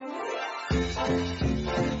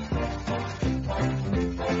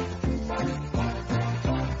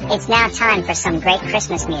It's now time for some great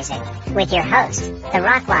Christmas music, with your host, the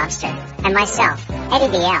Rock Lobster, and myself,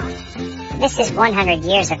 Eddie the Elf. This is 100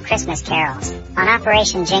 Years of Christmas Carols, on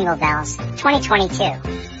Operation Jingle Bells,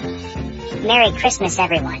 2022. Merry Christmas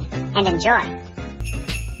everyone, and enjoy.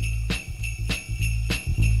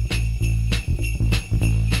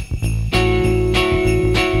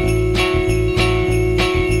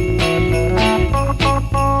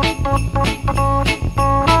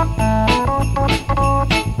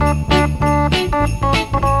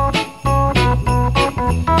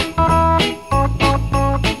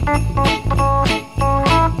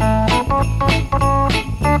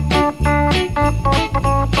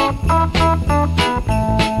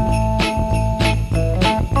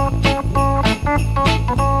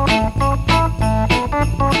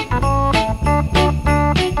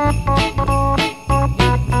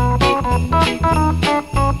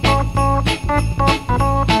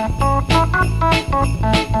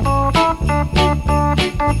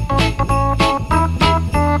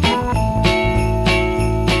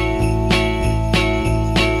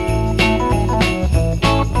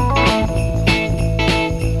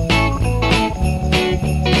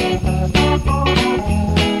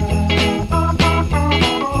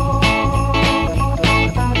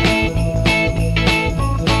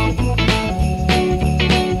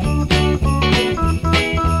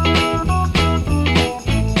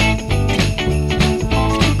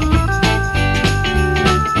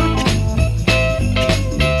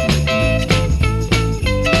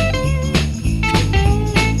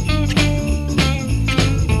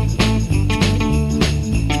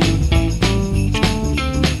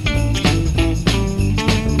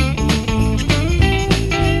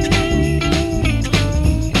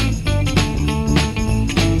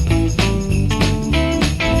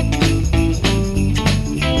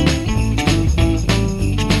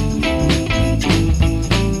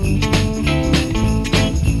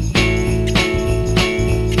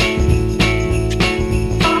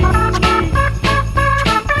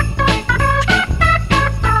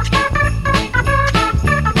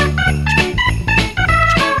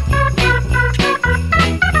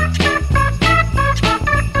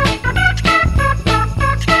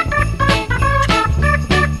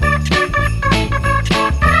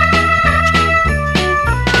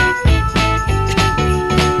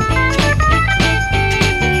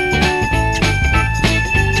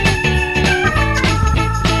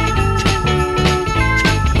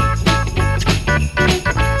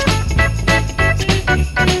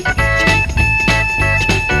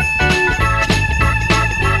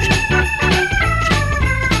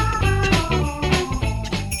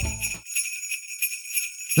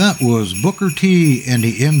 That was Booker T and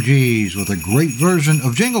the MGs with a great version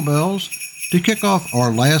of Jingle Bells to kick off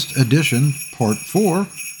our last edition, Part 4,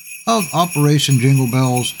 of Operation Jingle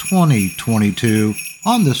Bells 2022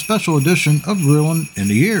 on this special edition of Reelin' in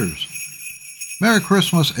the Years. Merry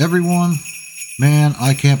Christmas, everyone. Man,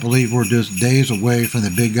 I can't believe we're just days away from the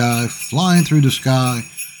big guy flying through the sky,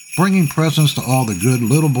 bringing presents to all the good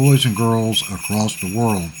little boys and girls across the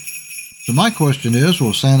world. So my question is,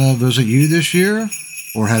 will Santa visit you this year?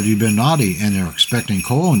 Or have you been naughty and are expecting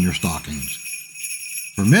coal in your stockings?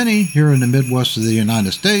 For many here in the Midwest of the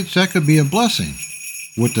United States, that could be a blessing.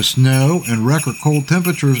 With the snow and record cold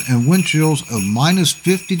temperatures and wind chills of minus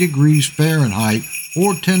 50 degrees Fahrenheit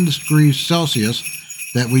or 10 degrees Celsius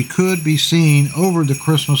that we could be seeing over the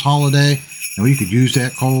Christmas holiday, and we could use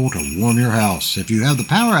that cold to warm your house if you have the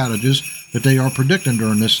power outages that they are predicting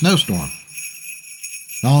during this snowstorm.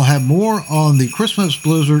 I'll have more on the Christmas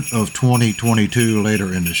blizzard of 2022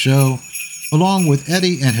 later in the show, along with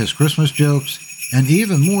Eddie and his Christmas jokes, and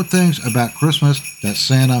even more things about Christmas that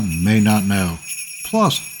Santa may not know.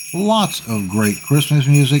 Plus, lots of great Christmas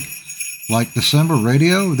music, like December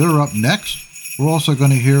Radio. They're up next. We're also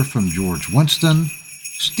going to hear from George Winston,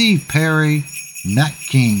 Steve Perry, Nat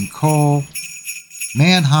King Cole,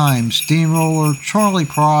 Mannheim Steamroller, Charlie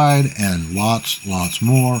Pride, and lots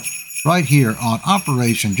more, right here on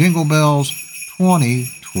Operation Jingle Bells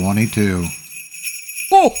 2022.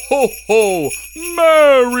 Ho, ho, ho!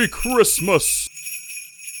 Merry Christmas!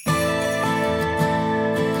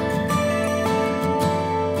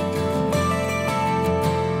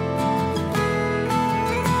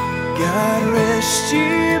 God rest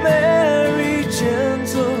ye merry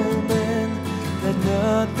gentlemen, let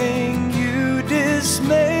nothing you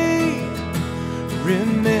dismay.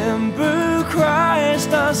 Remember Christ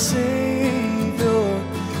our Savior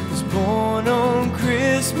was born on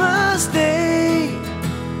Christmas Day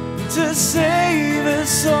to save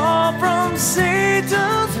us all from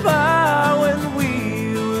Satan's power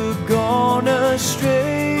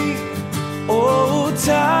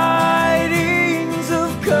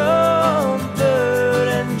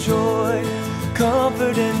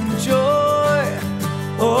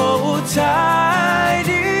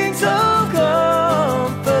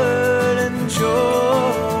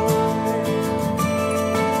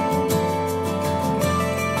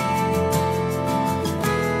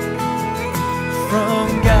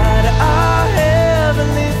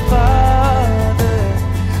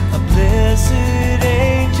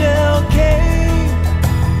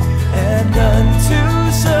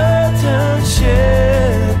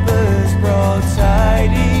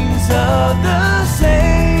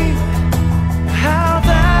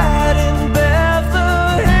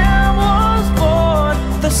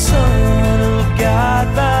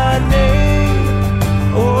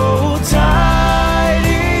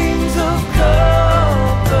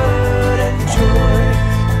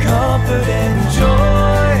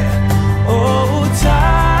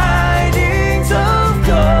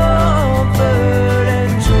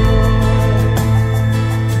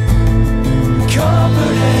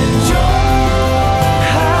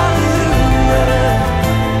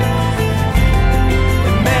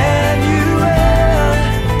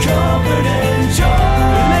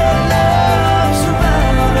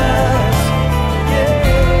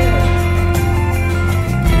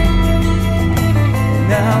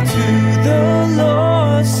Now to the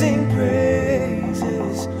Lord sing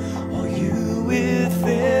praises, all you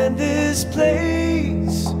within this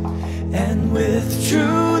place, and with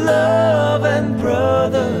true love and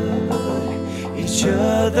brotherhood each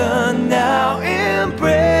other now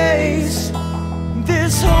embrace.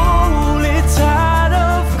 This holy tide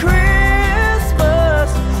of Christmas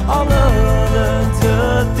all other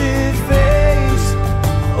doth deface.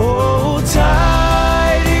 Oh,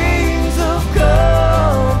 tidings of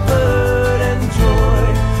comfort and joy,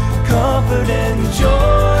 comfort and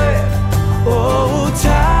joy. Oh,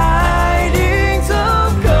 tidings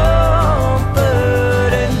of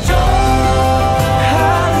comfort and joy.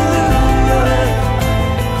 Hallelujah.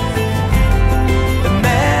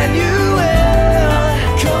 Emmanuel,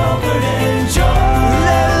 comfort and joy.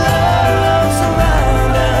 Let love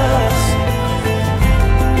surround us.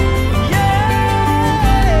 Yeah.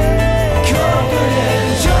 Comfort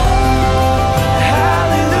and joy.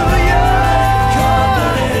 Hallelujah.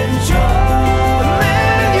 Comfort and joy.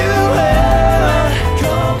 Emmanuel,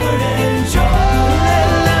 comfort and joy. Let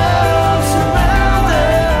love surround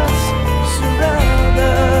us. Surround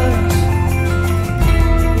us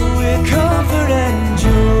with comfort and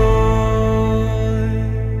joy.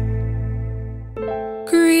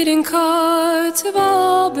 Greeting cards have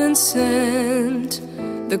all been sent,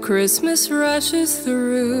 the Christmas rushes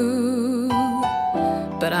through,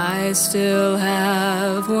 but I still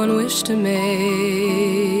have one wish to make,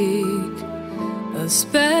 a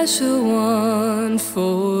special one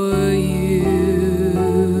for you.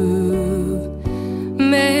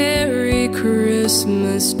 Merry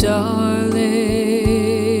Christmas, darling.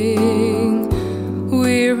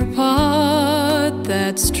 We're apart,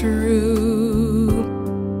 that's true,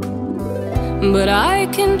 but I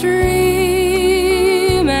can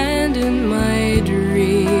dream, and in my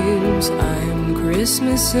dreams I'm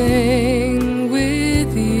Christmasing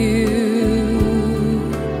with you.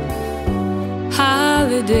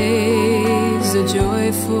 Holidays are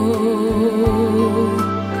joyful,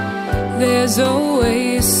 there's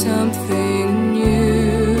always something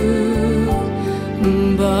new,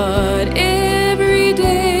 but every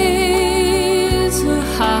day is a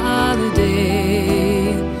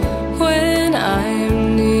holiday when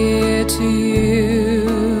I'm near to you.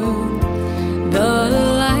 The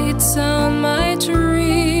lights on my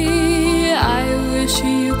tree, I wish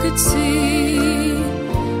you could see,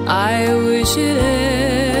 I wish it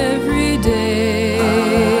every day.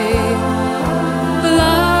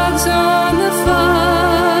 Logs on the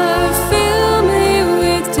fire fill me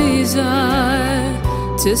with desire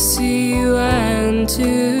to see you and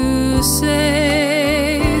to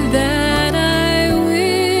say that I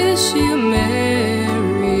wish you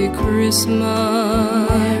Merry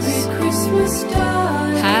Christmas. Merry Christmas,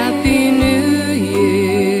 darling. Happy New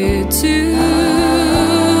Year too.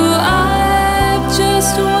 I've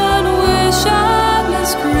just one wish on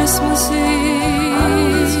this Christmas Eve.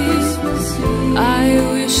 I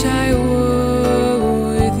wish I were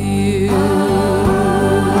with you.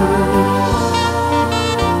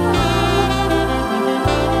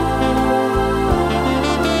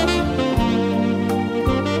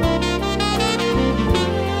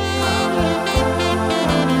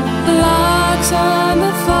 Logs on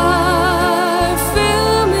the fire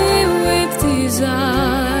fill me with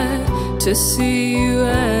desire to see you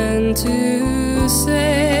and to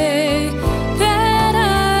say that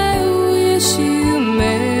I wish you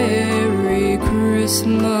Merry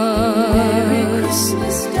Christmas. Merry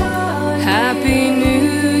Christmas, darling. Happy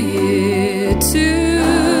New Year too.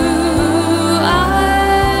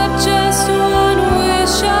 I've just one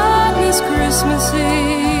wish on this Christmas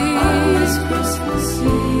Eve.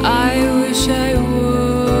 I wish I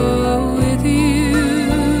were with you.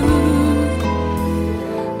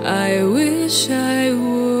 I wish I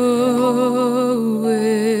were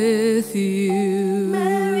with you.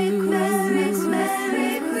 Merry Christmas,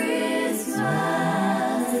 Merry Christmas,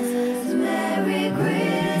 Merry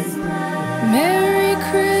Christmas, Merry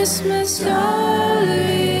Christmas,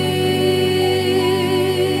 darling.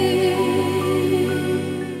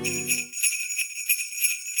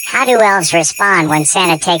 How do elves respond when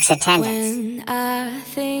Santa takes attendance? When I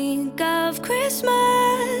think of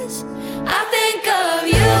Christmas, I think of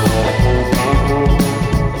you.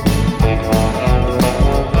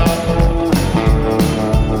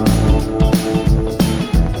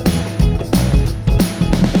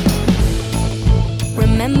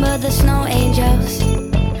 Remember the snow angels,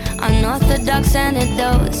 unorthodox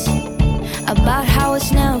anecdotes about how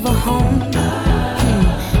it's never home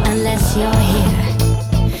unless you're here.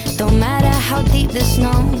 Don't matter how deep the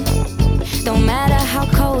snow, don't matter how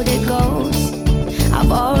cold it goes,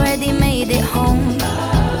 I've already made it home.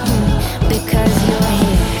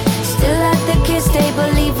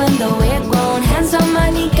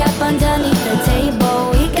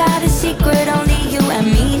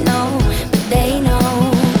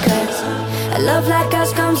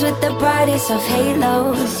 brightest of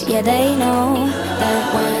halos. Yeah, they know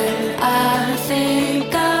that when I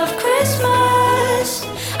think of Christmas,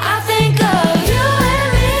 I think of you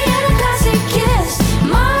and me and a classic kiss.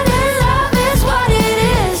 Modern love is what it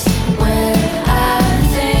is. When I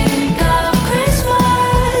think of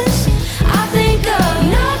Christmas, I think of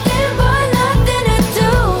nothing but nothing to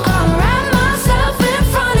do. I'll wrap myself in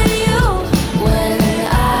front of you. When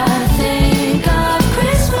I think of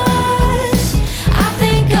Christmas, I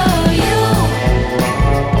think of you.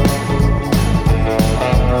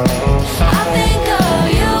 I think of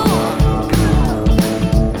you.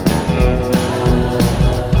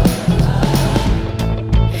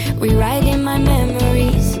 Rewriting my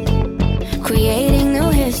memories, creating new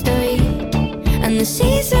history, and the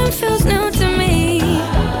season feels new to me.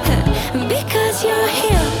 Because you're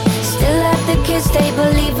here, still at the kids'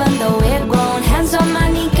 table, even though we're grown. Hands on my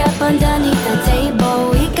kneecap underneath the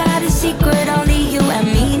table. We got a secret only you and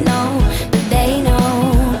me know, but they know.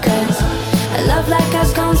 'Cause a love like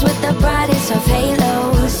ours comes with the brightest of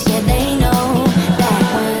halos. Yeah, they know that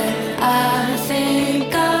when I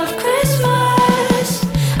think of Christmas,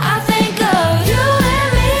 I think of you and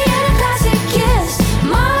me and a classic kiss.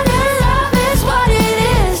 Modern love is what it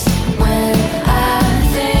is. When I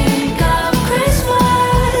think of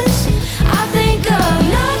Christmas, I think of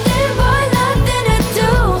nothing but nothing to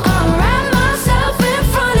do. I'll wrap myself in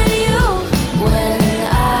front of you. When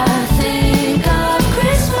I think of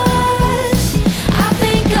Christmas, I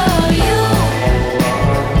think of you.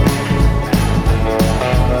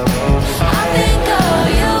 I think of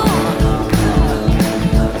you.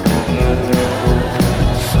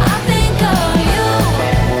 I think of you.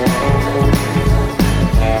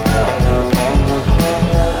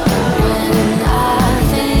 When I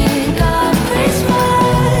think of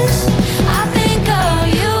Christmas, I think of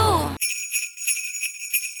you.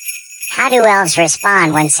 How do elves respond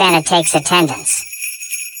when Santa takes attendance?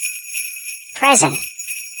 Present.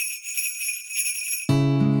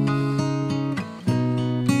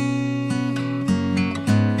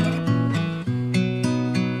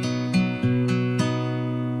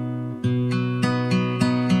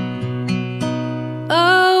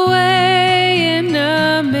 Away in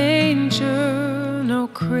a manger, no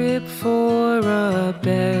crib for a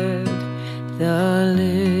bed. The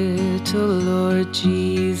little Lord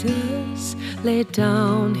Jesus laid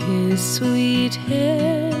down his sweet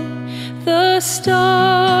head. The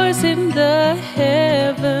stars in the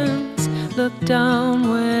heavens looked down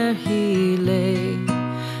where he lay.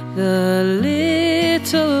 The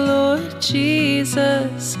little Lord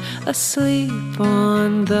Jesus asleep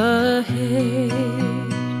on the hay.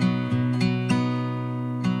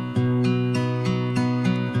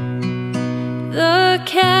 The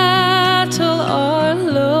cattle are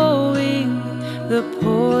lowing, the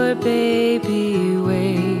poor baby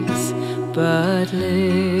wakes, but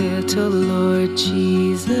little Lord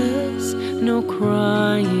Jesus no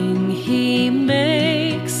crying he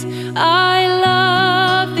makes. I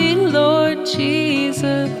love thee, Lord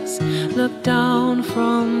Jesus, look down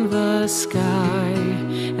from the sky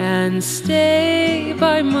and stay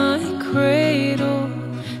by my cradle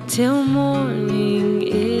till morning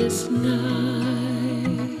is nigh.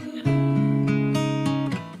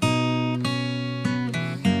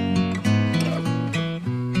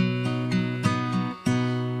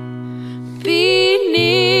 Be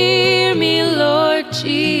near me, Lord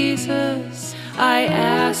Jesus, I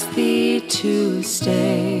ask thee to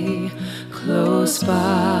stay close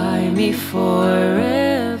by me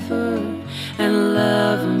forever and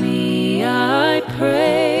love me, I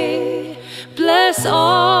pray. Bless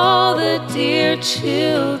all the dear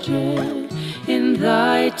children in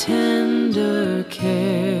thy tender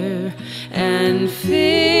care, and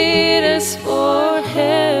fit us for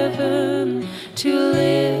heaven to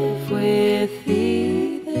live with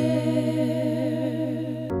thee there.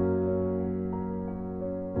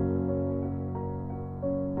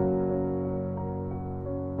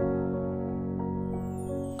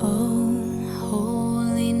 Oh,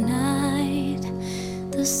 holy night,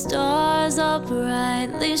 the stars are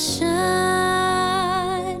brightly shining.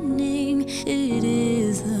 It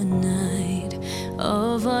is the night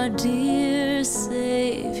of our dear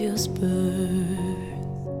Savior's birth.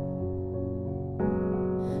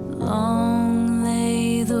 Long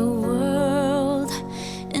lay the world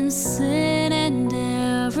in sin and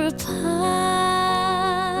error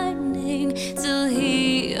pining, till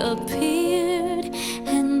he appeared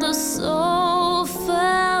and the soul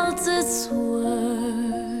felt its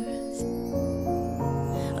worth.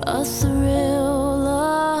 A thrill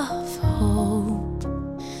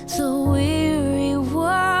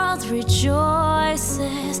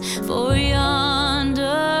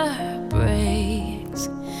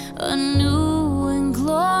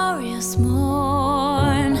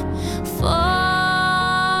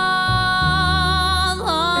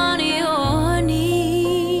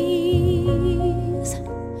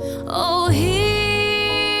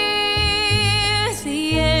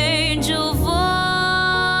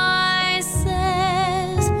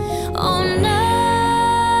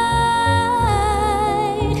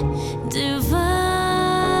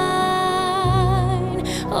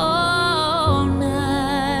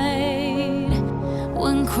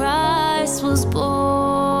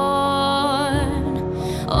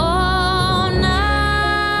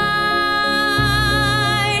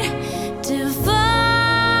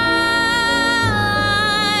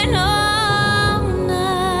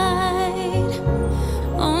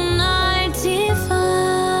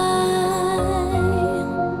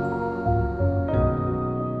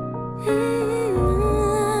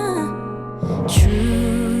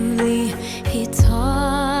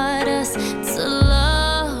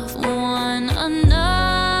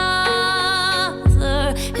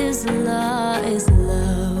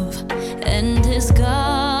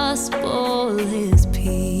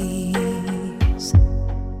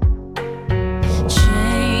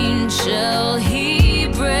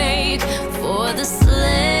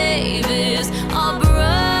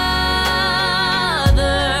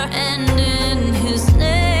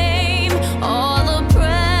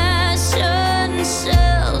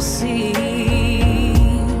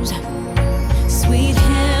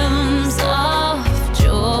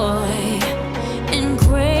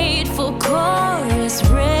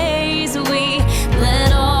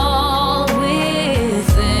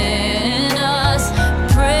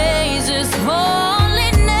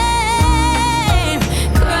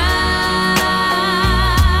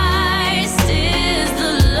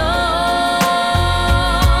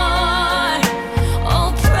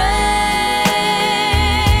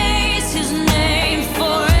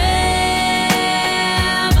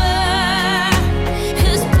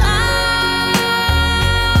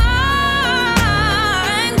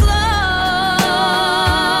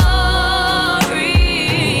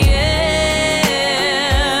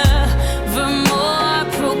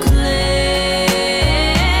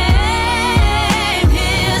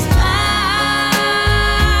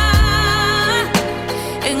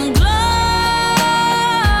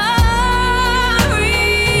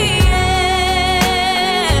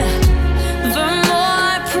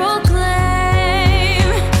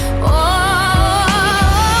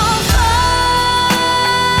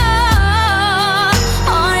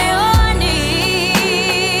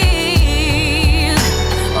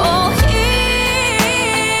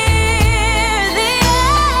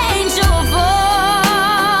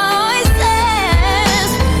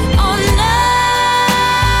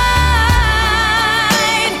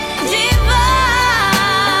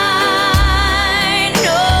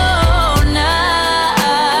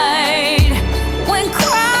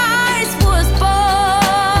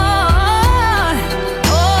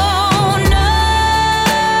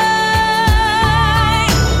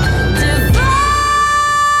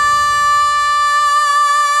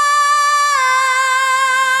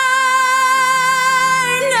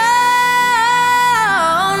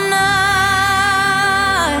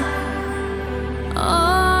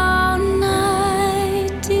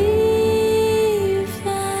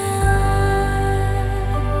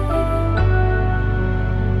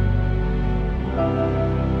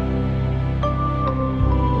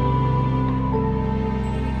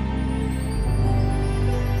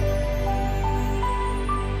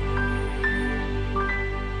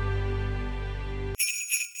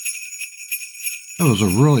That was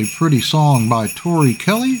a really pretty song by Tori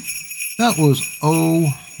Kelly. That was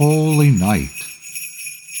Oh Holy Night.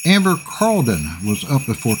 Amber Carlden was up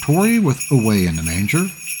before Tori with Away in the Manger.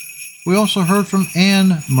 We also heard from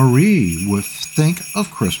Anne Marie with Think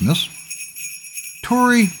of Christmas.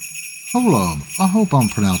 Tori Holob, I hope I'm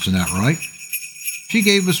pronouncing that right. She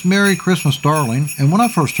gave us Merry Christmas, Darling, and when I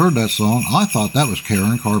first heard that song, I thought that was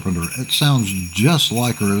Karen Carpenter. It sounds just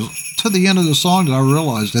like her. To the end of the song that I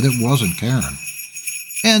realized that it wasn't Karen.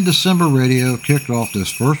 And December Radio kicked off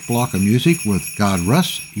this first block of music with God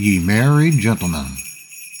Rest Ye Merry Gentlemen.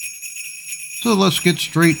 So let's get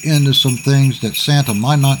straight into some things that Santa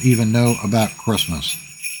might not even know about Christmas.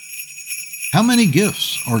 How many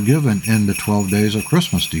gifts are given in the 12 days of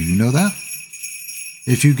Christmas? Do you know that?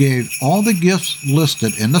 If you gave all the gifts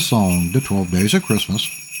listed in the song, The 12 Days of Christmas,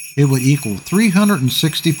 it would equal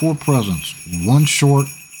 364 presents, one short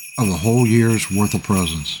of the whole year's worth of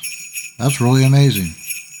presents. That's really amazing.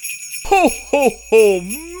 Ho, ho, ho!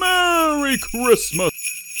 Merry Christmas!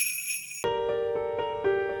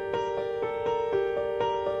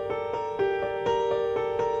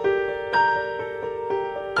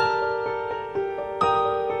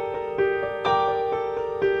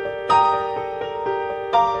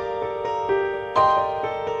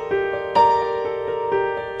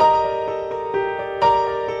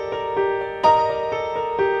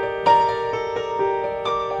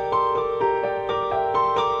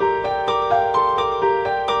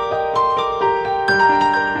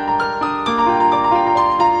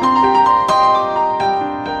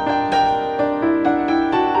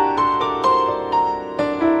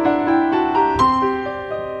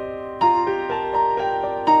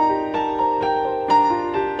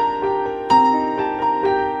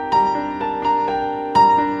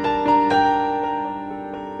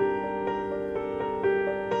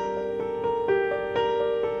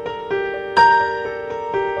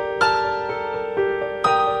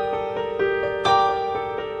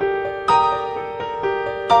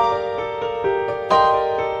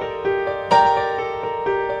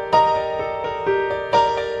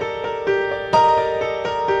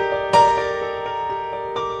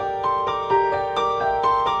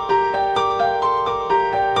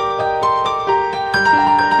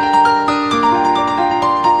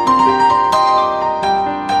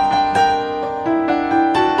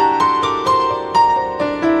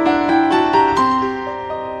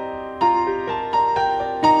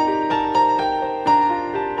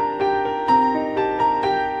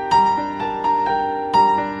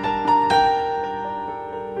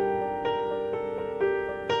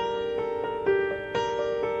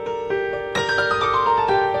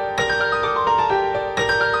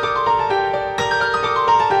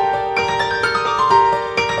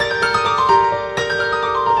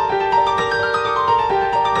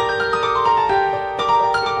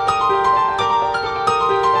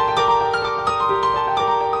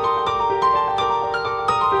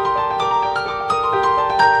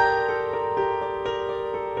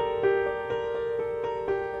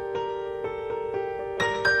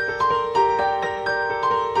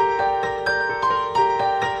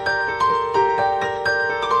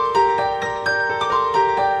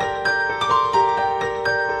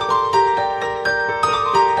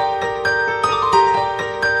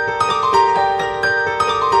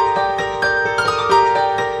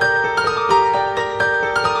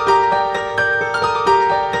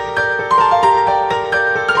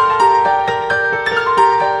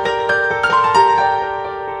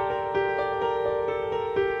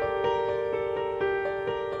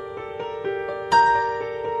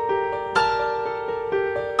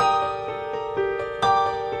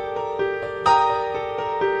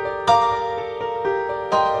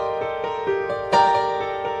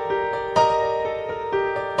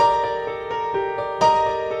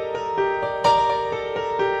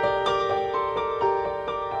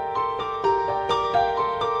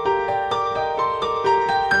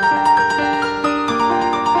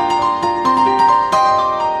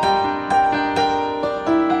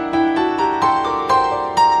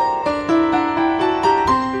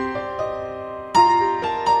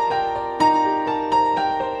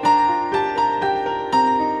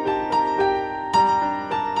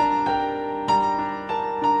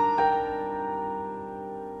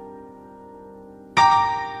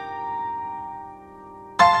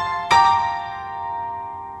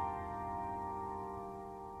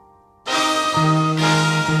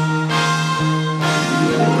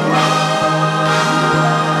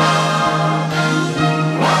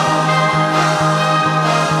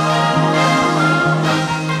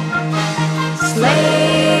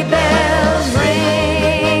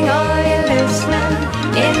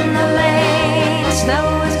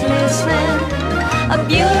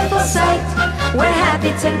 beautiful sight. We're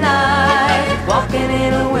happy tonight, walking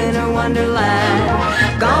in a winter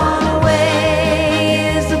wonderland. Gone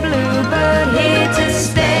away is the bluebird, here to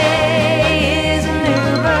stay is a new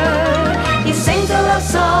bird. He sings a love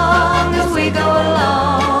song as we go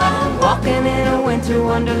along, walking in a winter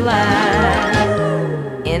wonderland.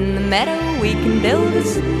 In the meadow we can build a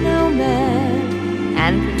snowman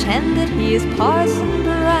and pretend that he is Parson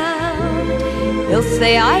Brown. He'll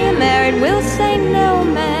say I am married, we'll say no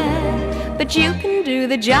man, but you can do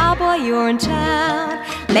the job while you're in town.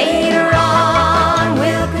 Later on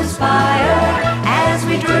we'll conspire as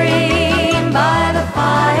we dream by the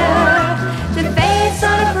fire to face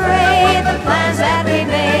unafraid the plans that we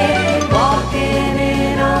made, walking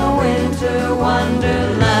in a winter wonderland.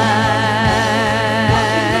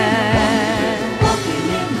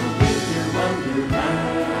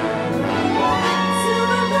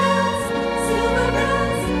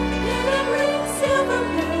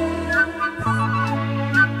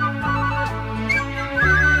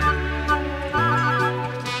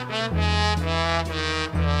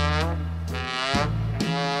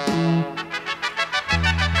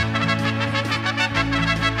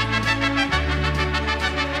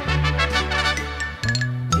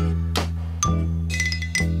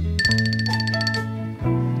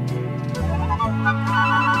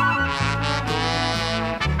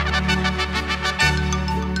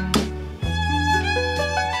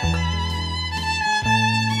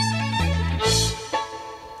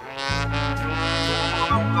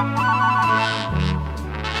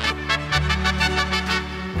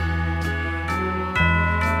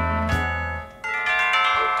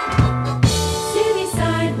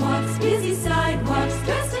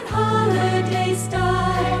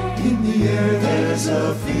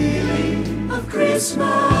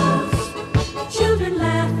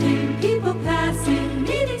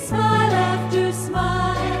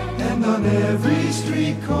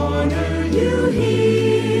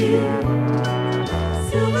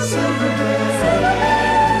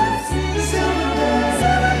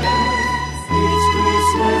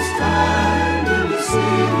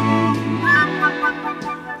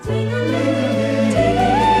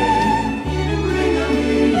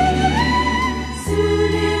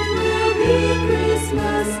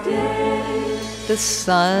 The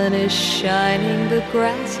sun is shining, the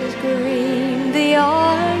grass is green, the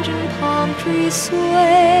orange and palm trees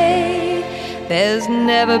sway. There's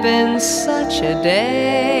never been such a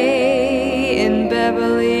day in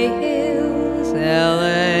Beverly Hills,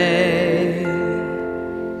 LA.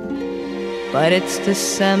 But it's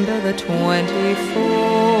December the 24th,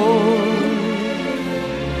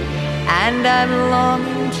 and I'm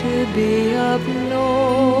longing to be up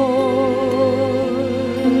north.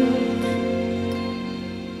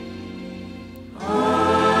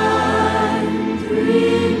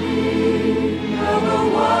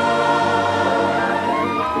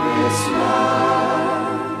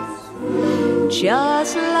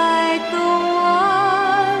 Just like the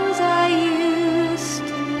ones I used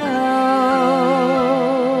to know,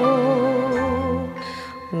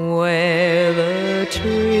 where the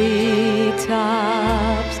treetops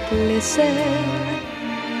glisten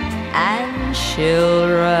and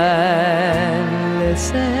children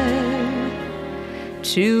listen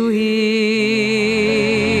to hear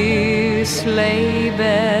sleigh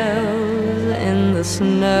bells in the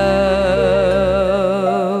snow.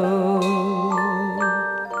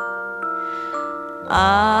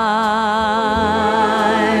 I'm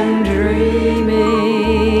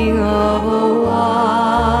dreaming of a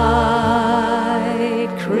white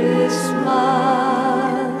Christmas,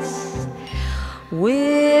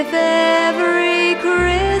 with every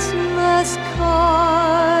Christmas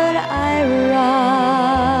card I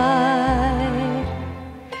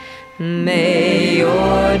write. May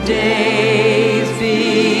your days be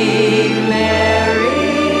merry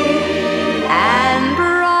and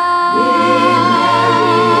bright.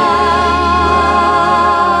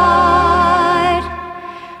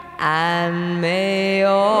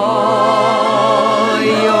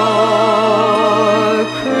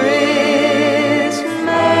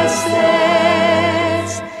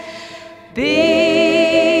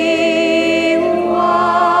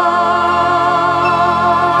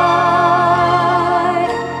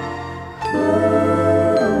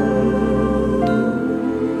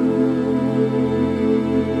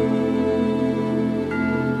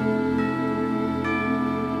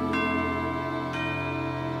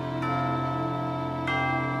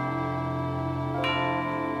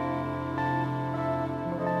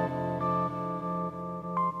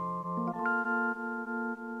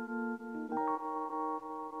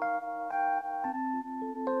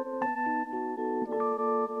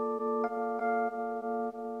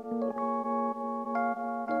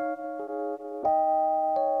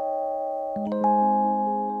 Is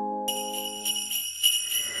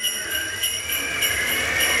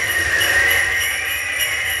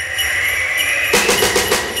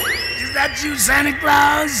that you, Santa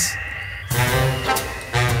Claus?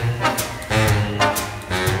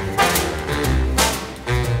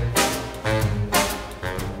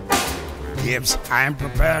 Gifts I'm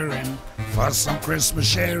preparing for some Christmas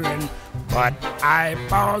sharing, but I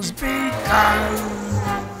pause because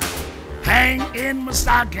hang in my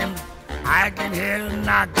stocking, I can hear a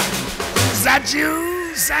knocking. Is that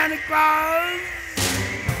you, Santa Claus?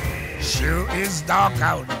 Sure is dark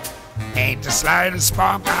out, ain't the slightest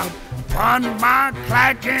spark out upon my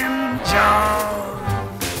clacking jaw.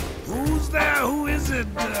 Who's there? Who is it?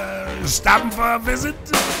 Stopping for a visit?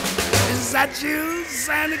 Is that you,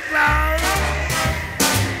 Santa Claus?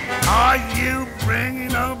 Are you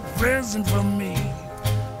bringing a present for me?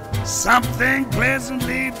 Something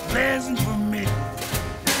pleasantly pleasant for me.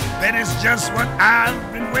 That is just what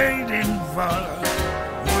I've been waiting for.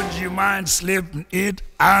 Would you mind slipping it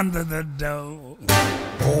under the door?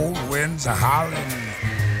 Cold winds are howling,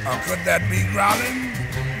 or could that be growling?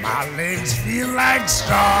 My legs feel like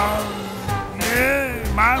straws. Yeah,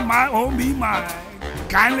 my, oh me, my.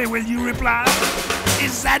 Kindly will you reply?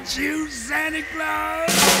 Is that you, Santa Claus?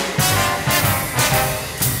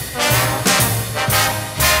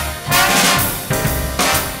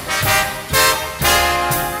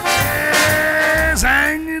 Yes,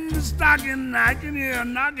 hanging the stocking, I can hear a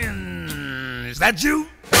knocking. Is that you,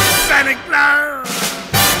 Santa Claus?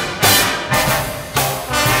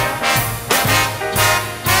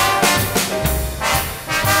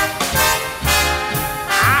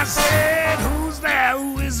 I said, who's there?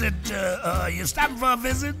 Who is it? You stopping for a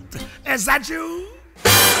visit? Is that you,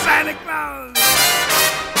 Santa Claus?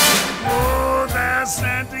 Oh, there,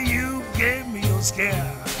 Santa, you gave me your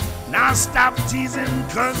scare. Now stop teasing,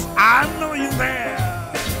 cause I know you're there.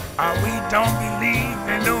 We don't believe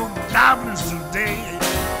in no goblins today,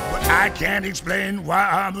 but I can't explain why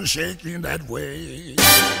I'm shaking that way.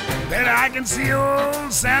 Then I can see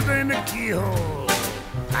old Santa in the keyhole.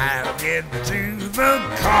 I'll get to the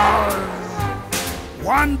cause.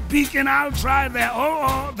 One peek and I'll try there.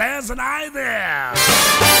 Oh, there's an eye there.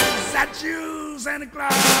 Is that you, Santa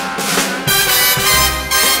Claus?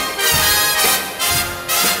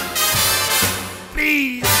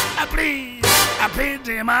 Please, please, I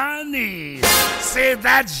pity my knees. Say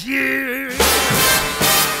that's you,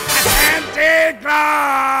 Santa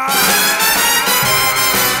Claus.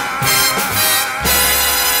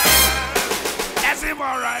 That's him,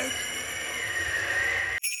 all right.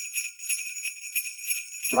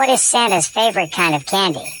 What is Santa's favorite kind of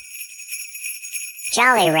candy?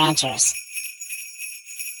 Jolly Ranchers.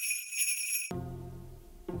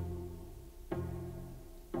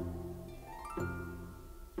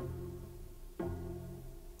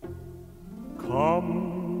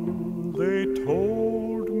 Come, they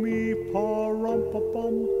told me,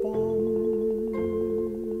 pa-rum-pa-pum-pum,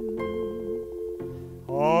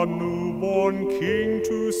 a newborn king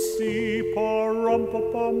to see,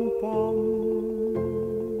 pa-rum-pa-pum-pum.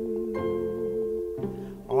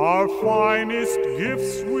 Our finest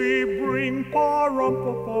gifts we bring,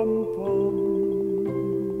 pa-rum-pa-pum-pum,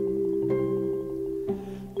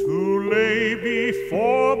 to lay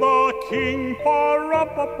before the king,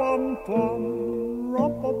 pa-rum-pa-pum-pum,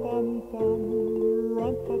 rum-pa-pum-pum,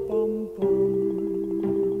 rum-pa-pum-pum.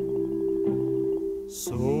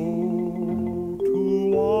 So to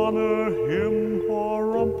honor him,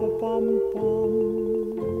 pa-rum-pa-pum-pum,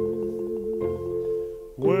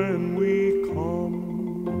 when we come,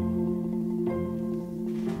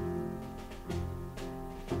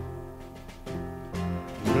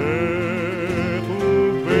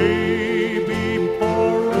 little baby,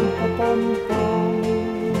 pa-rum-pa-pum-pum,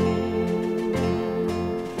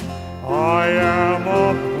 I am a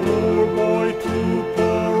poor boy too,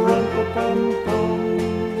 pa-rum-pa-pum-pum.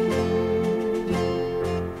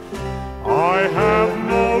 I have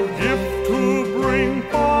no gift to bring,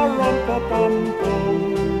 pa-rum-pa-pum-pum,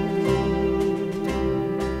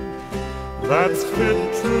 that's fit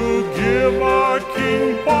to give our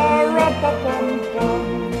king, pa-rum-pa-pum-pum,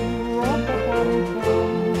 rum-pa-pum-pum,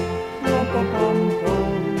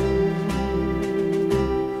 rum-pa-pum-pum.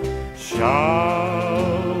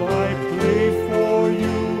 Shall I play for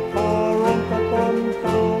you,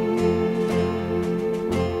 pa-rum-pa-pum-pum,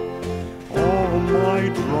 on my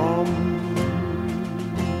drum?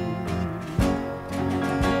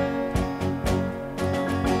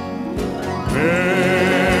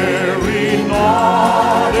 Very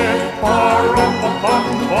naughty,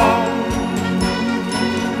 pa-rum-pa-pum-pum,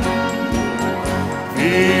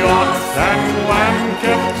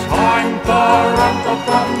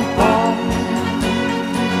 pa-ra-pa-pum-pum.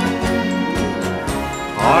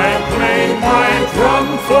 I play my drum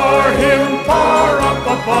for him,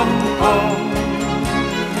 pa-ra-pa-pum-pum.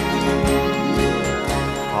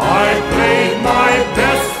 I played my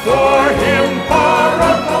best for him,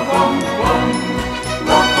 pa-ra-pa-pum-pum,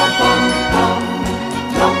 ra-pa-pum-pum,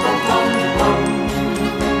 ra-pa-pum-pum.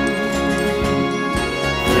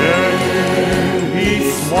 Then he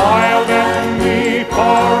smiled at me,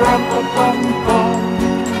 pa-ra-pa-pum-pum,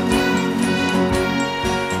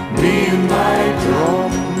 me and my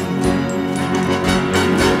drum.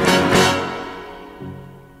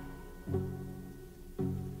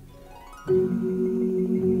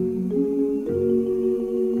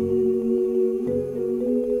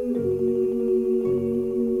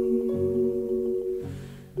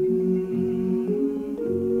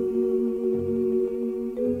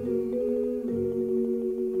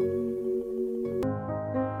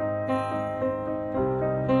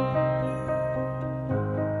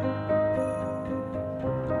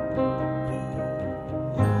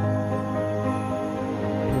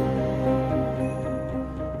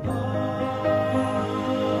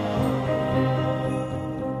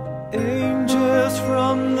 Angels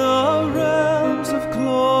from the realms of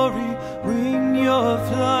glory, wing your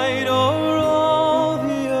flight o'er all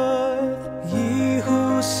the earth. Ye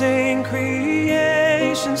who sing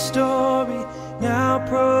creation's story, now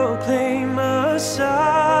proclaim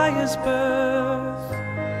Messiah's birth.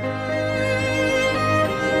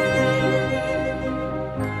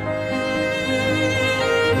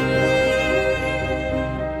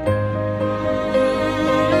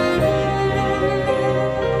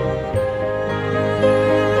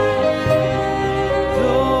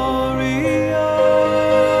 Gloria,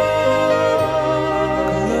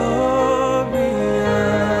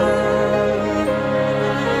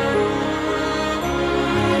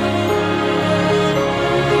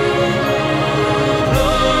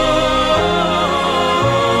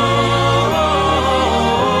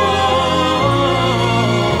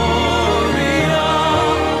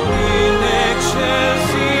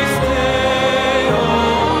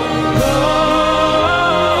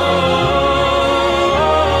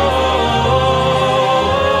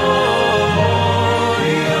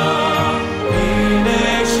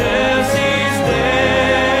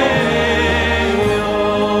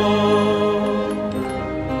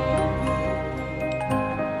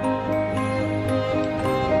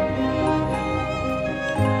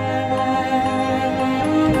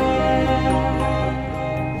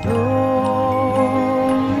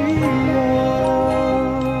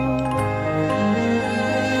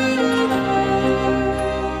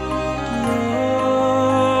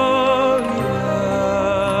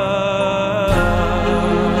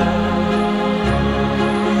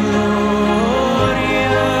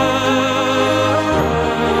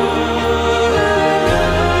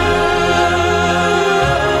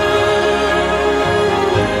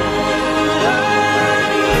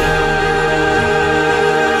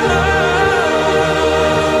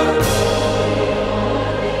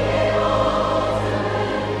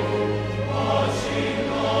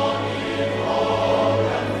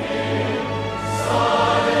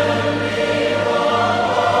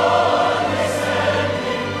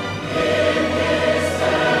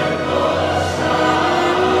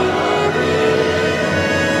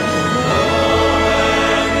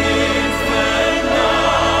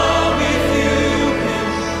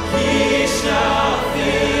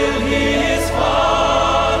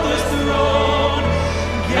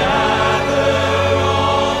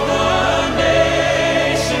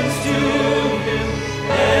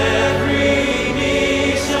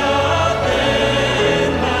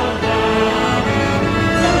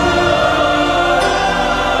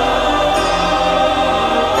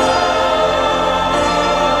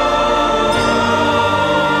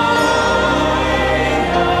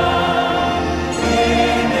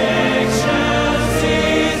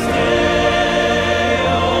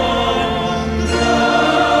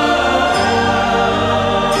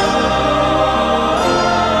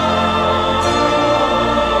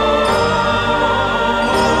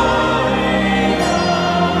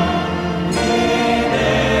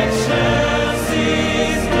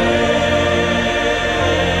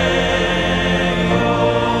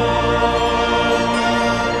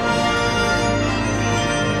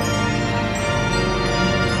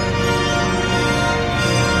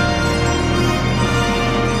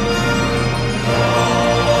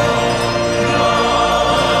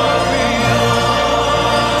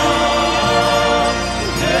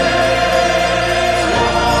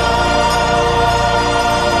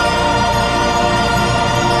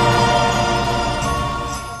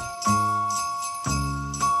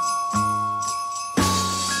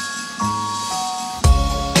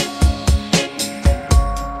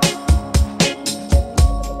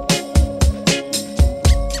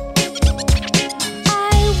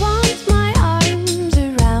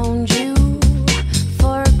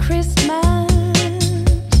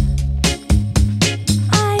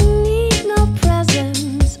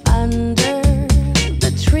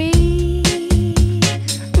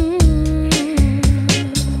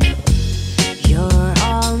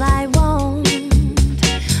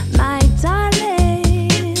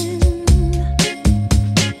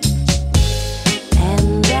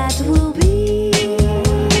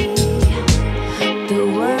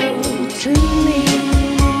 to me.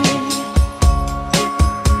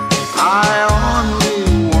 I only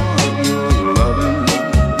want your loving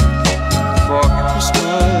for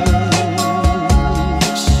Christmas.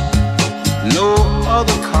 No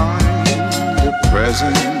other kind of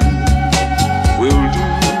present will do.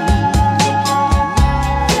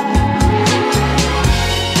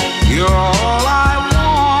 You're all I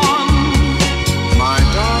want, my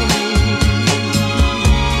darling,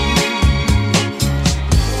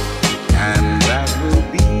 and that will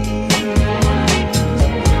be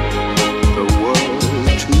the world to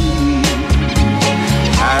me.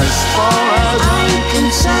 As far as I'm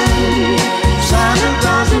concerned, Santa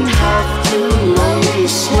doesn't have to load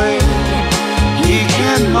his sleigh. He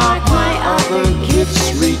can mark my other gifts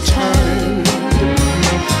returned,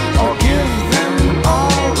 or give them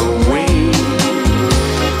all away.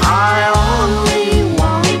 I only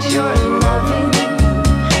want your loving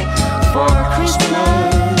for Christmas.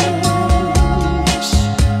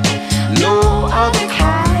 No other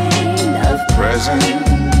kind of present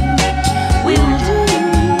will do.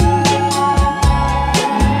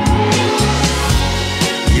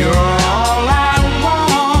 You're all I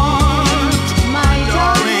want, my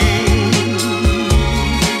darling.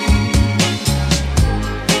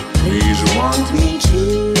 Please want me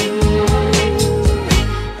too,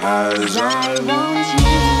 as I want you.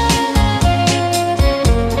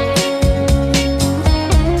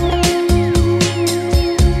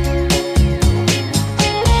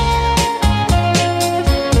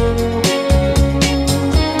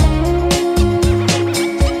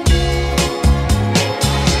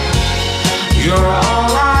 You're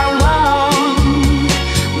all I want,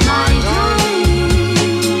 my darling.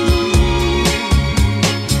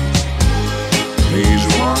 Please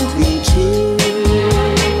want me too,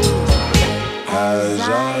 as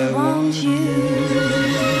I want you.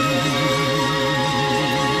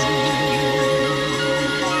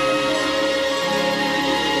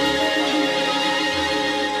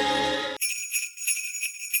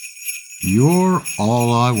 You're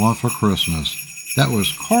All I Want for Christmas. That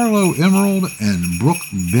was Carlo Emerald and Brooke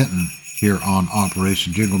Benton here on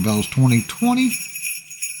Operation Jingle Bells 2020.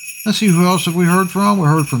 Let's see, who else have we heard from? We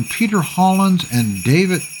heard from Peter Hollins and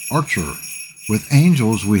David Archer. With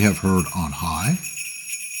Angels, we have heard On High.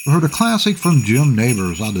 We heard a classic from Jim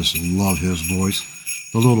Neighbors. I just love his voice,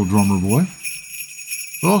 the little drummer boy.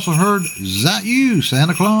 We also heard Is That You,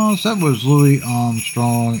 Santa Claus? That was Louis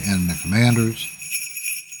Armstrong and the Commanders.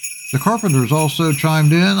 The Carpenters also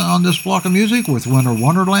chimed in on this block of music with Winter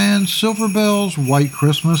Wonderland, Silver Bells, White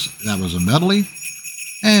Christmas, that was a medley,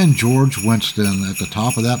 and George Winston at the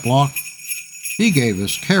top of that block. He gave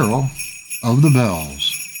us Carol of the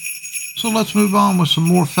Bells. So let's move on with some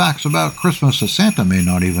more facts about Christmas that Santa may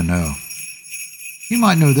not even know. You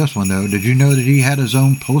might know this one though. Did you know that he had his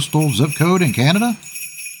own postal zip code in Canada?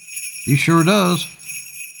 He sure does.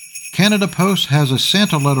 Canada Post has a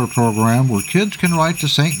Santa letter program where kids can write to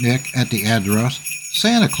St. Nick at the address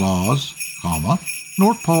Santa Claus, comma,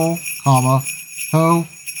 North Pole, comma, ho,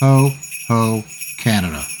 ho, ho,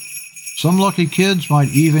 Canada. Some lucky kids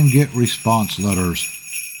might even get response letters.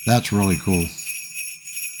 That's really cool.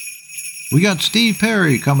 We got Steve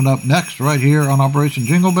Perry coming up next right here on Operation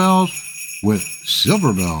Jingle Bells with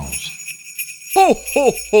Silver Bells. Ho,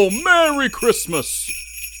 ho, ho! Merry Christmas!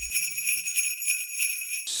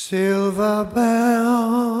 Silver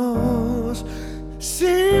bells,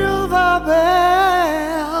 silver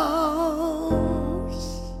bells,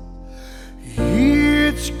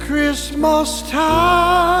 it's Christmas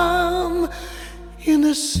time in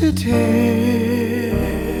the city.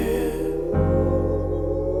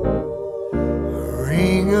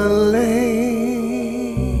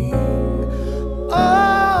 Ring-a-ling,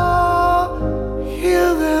 oh,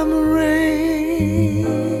 hear them ring.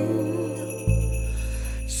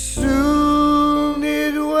 Soon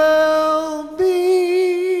it will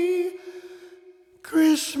be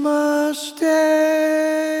Christmas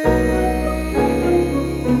Day.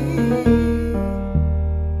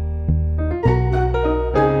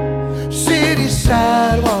 City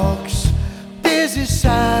sidewalks, busy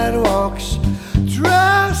sidewalks,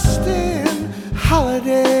 dressed in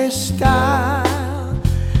holiday style.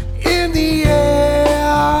 In the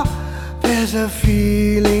air, there's a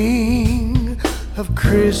feeling of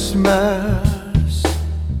Christmas.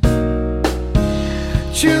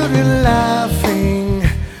 Children laughing,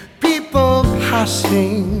 people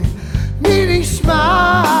passing, meeting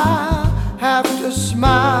smile after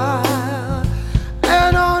smile,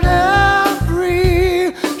 and on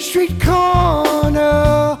every street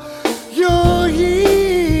corner you'll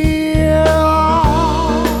hear,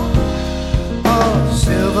 oh,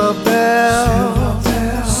 silver bells,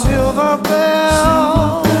 silver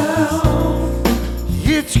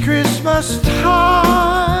Christmas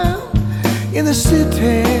time in the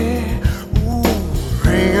city. Ooh,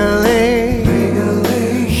 ring-a-ling,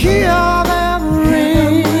 ring-a-ling, hear them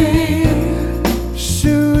ring.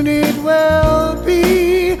 Soon it will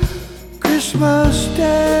be Christmas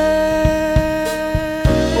Day.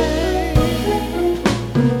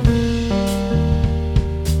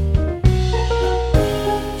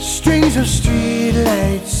 Strings of street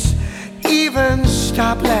lights, even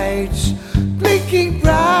stoplights, blinking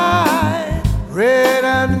bright, red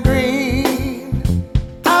and green,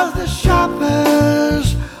 as the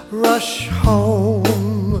shoppers rush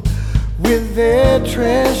home with their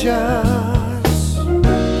treasures.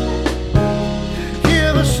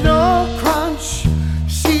 Hear the snow crunch,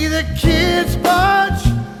 see the kids bunch.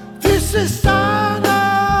 This is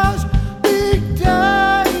Santa's big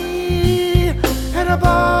day, and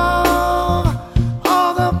above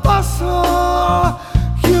all the bustle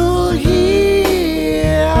you'll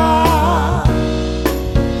hear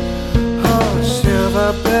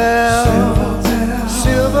silver bell,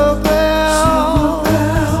 silver bell,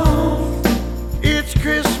 it's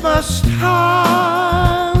Christmas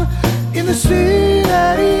time in the city.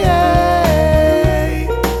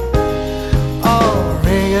 Oh,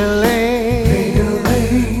 ring-a-ling,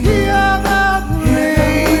 ring-a-ling, hear that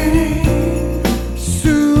ring.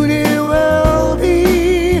 Soon it will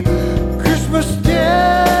be Christmas Day.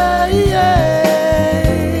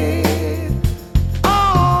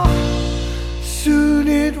 Oh, soon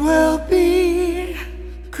it will be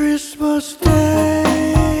Christmas Day.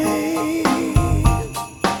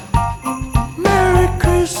 Merry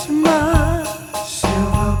Christmas,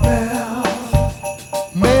 silver bells.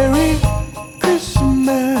 Merry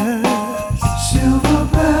Christmas, silver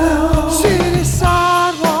bells. City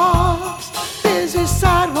sidewalks, busy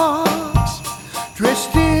sidewalks,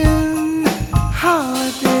 dressed in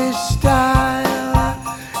holiday style.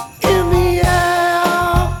 In the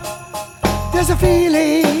air, there's a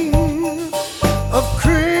feeling of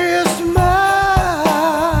Christmas.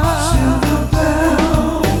 Silver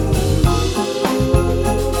bells,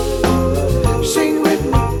 sing with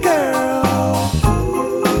me, girl.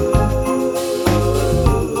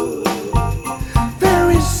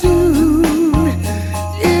 Very soon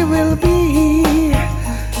it will be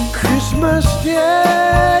Christmas Day.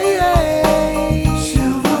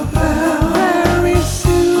 Silver bells, very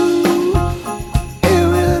soon it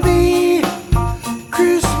will be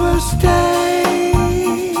Christmas Day.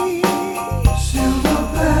 Silver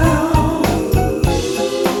bells.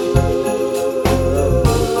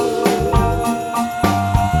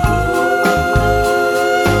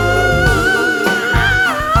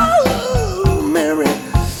 Merry,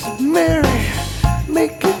 merry,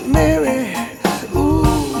 make it merry. Ooh,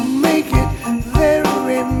 make it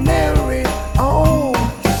very merry. Oh,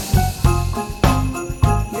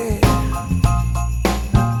 yeah.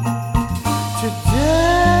 Today,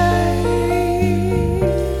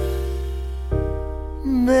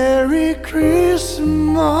 Merry Christmas,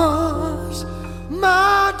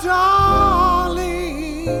 my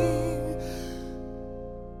darling,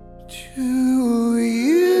 to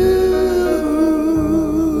you.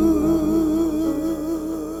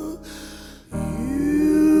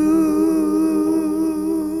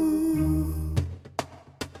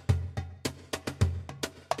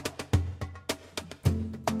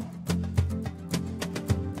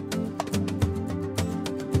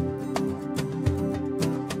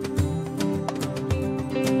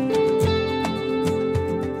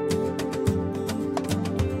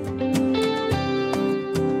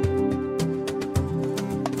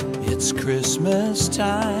 It's Christmas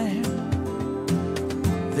time.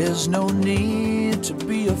 There's no need to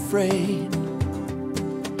be afraid.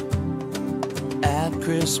 At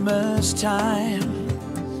Christmas time,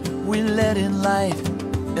 we let in light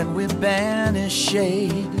and we banish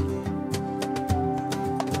shade.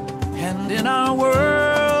 And in our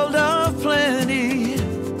world of plenty,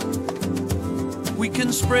 we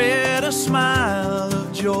can spread a smile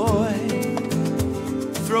of joy.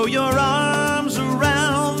 Throw your arms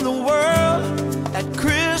around the world at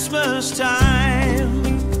Christmas time.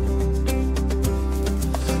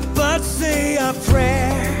 But say a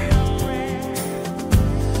prayer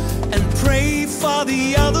and pray for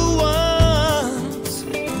the other ones.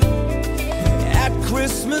 At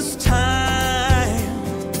Christmas time,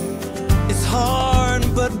 it's hard,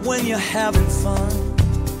 but when you're having fun,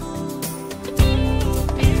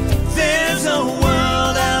 there's a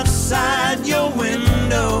world outside your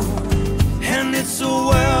window, and it's a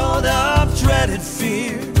world of dreaded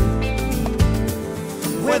fear,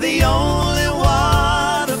 where the only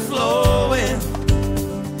water flowing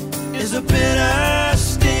is a bitter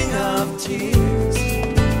sting of tears.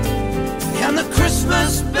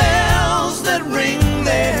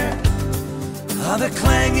 the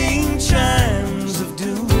clanging chimes of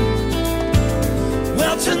doom.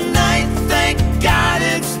 Well, tonight, thank God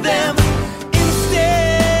it's them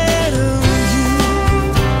instead of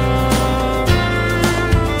you.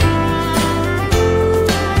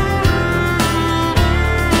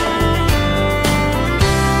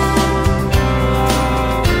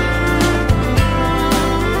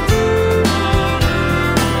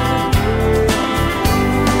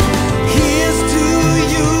 Here's to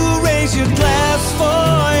you, raise your glass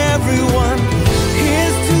for everyone.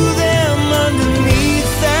 Here's to them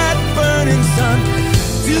underneath that burning sun.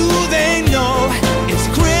 Do they know it's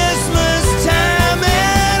Christmas time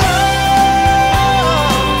at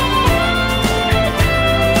all?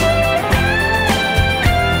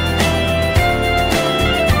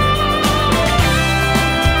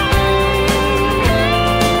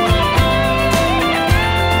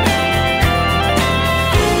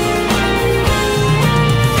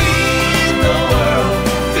 Feed the world,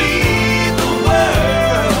 feed the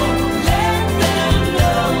world. Let them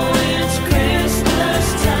know it's Christmas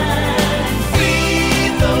time.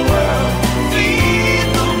 Feed the world, feed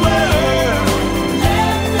the world.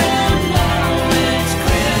 Let them know it's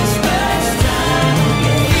Christmas time.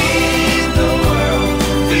 Feed the world,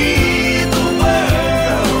 feed the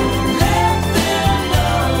world. Let them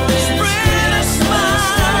know it's spread a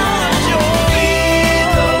smile of joy. Feed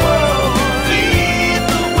the world, feed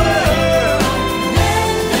the world.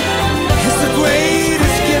 It's the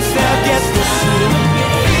greatest gift they'll get this year.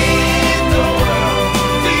 Feed the world,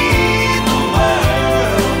 feed the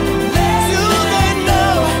world. Do they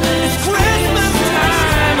know it's Christmas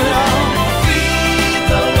time at all? Feed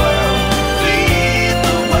the world, feed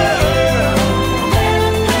the world.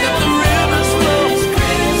 Let the rivers flow,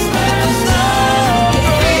 let the snow.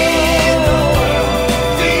 Feed the world,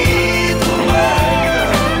 feed the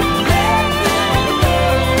world. Let them know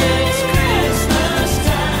it's Christmas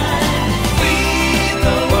time. Feed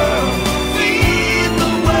the world, feed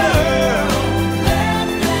the world. Let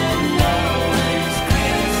them know it's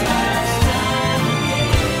Christmas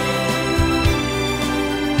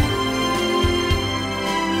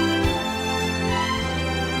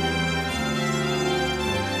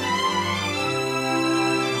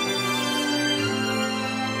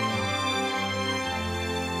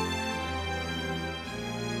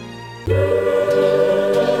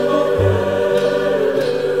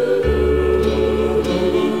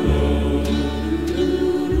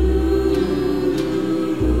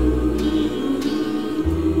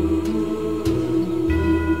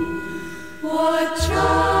What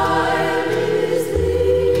child is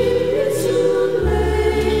this who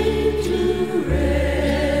laid to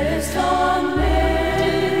rest on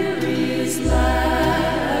Mary's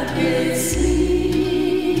lap is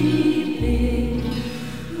sleeping?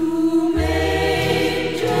 Who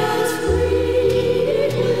made just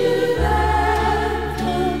greet with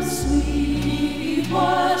anthem sweet?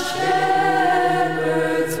 What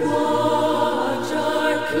shepherds watch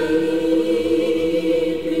are keeping?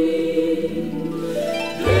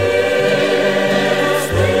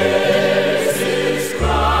 This is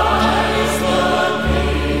Christ the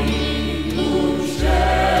King, whom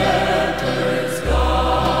shepherds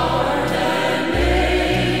guard and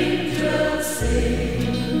angels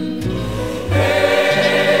sing.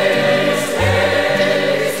 Haste,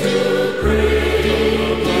 haste to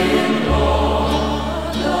bring Him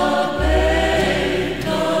Lord, the babe,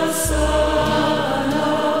 the Son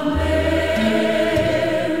of Mary.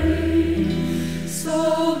 So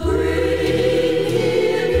bring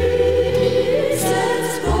Him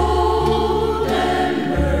incense, gold, and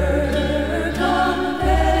myrrh, come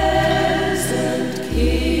peasant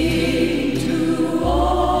king to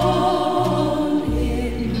own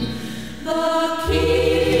Him, the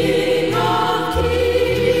King of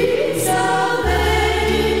kings,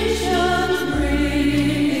 salvation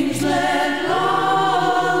brings. Let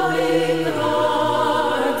loving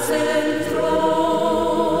hearts enthrone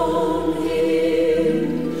Him.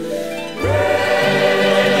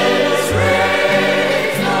 Praise,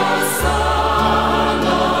 praise the Son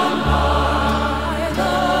on high.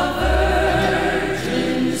 The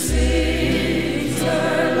Virgin sings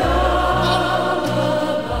her lullaby.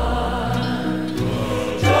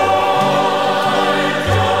 Joy,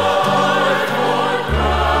 joy, for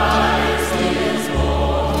Christ is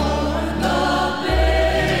born, the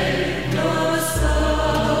babe, the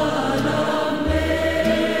Son of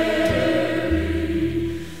Mary.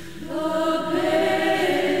 The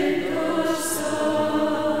babe, the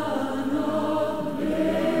Son of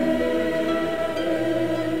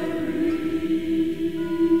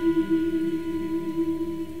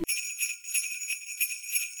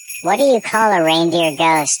What do you call a reindeer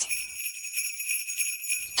ghost?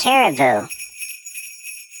 caribou.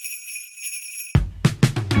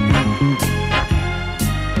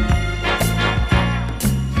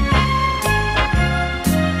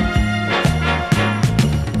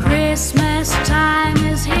 Christmas time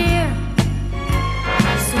is here.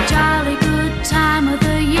 It's a jolly good time of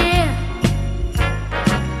the year.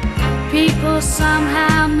 People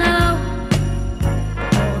somehow know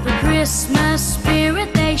all the Christmas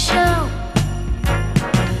spirit they show.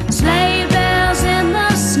 Sleigh bells in the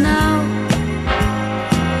snow.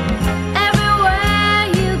 Everywhere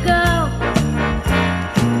you go,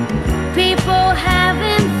 people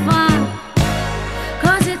having fun,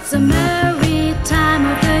 'cause it's a merry time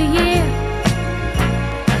of the year,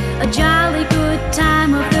 a jolly good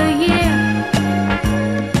time of the year.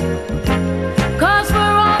 'Cause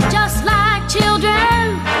we're all just like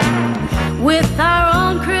children with our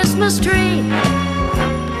own Christmas tree,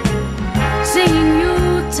 singing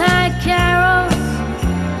Yuletide carols.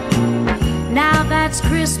 Now that's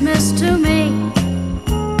Christmas to me.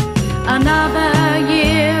 Another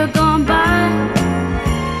year gone by,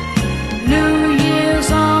 New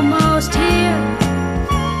Year's almost here.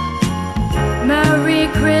 Merry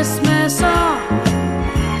Christmas all,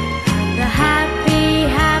 the happy,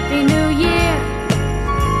 happy New Year,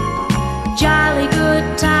 jolly good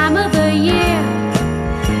time of the year.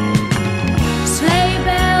 Sleigh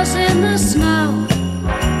bells in the snow.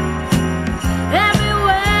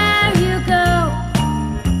 Everywhere you go,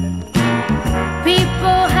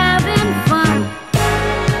 people having fun,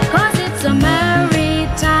 'cause it's a merry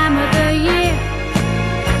time of the year,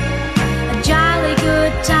 a jolly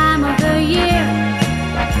good time of the year.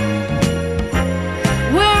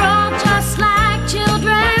 We're all just like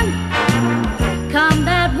children, come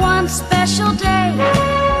that one special day,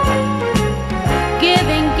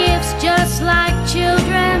 giving gifts just like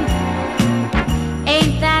children.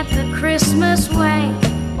 Ain't that the Christmas way?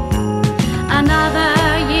 Another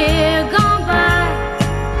year gone by,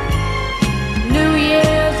 New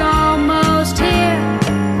Year's almost here.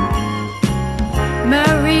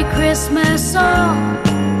 Merry Christmas all,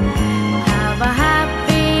 have a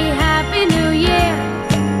happy, happy New Year,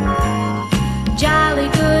 jolly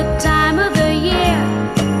good time of the year.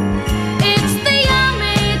 It's the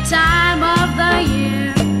yummy time of the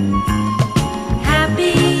year.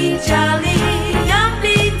 Happy, jolly,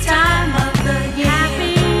 yummy time of the year.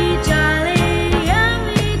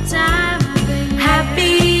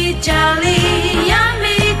 Happy, jolly,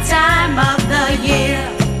 yummy time of the year.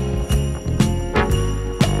 Happy, jolly, yummy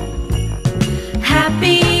time of the year.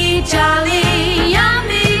 Happy, jolly,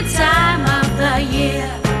 yummy time of the year.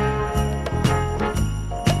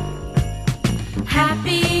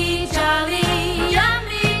 Happy, jolly,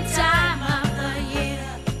 yummy time of the year.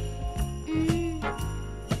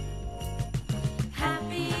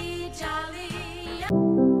 Happy, jolly,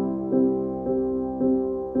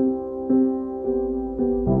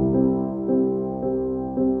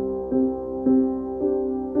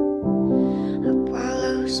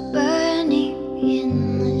 Apollo's burning in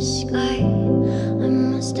the sky. I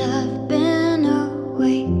must have been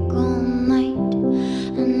awake all night.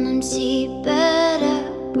 An empty bed, a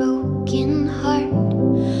broken heart,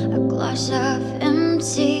 a glass of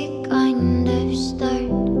empty kind of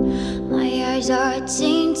start. My eyes are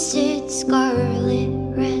tainted scarlet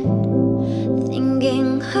red,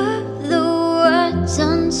 thinking of the words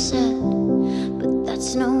unsaid. But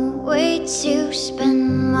that's no way to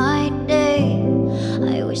spend my day.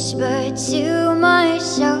 I whisper to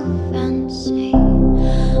myself and say,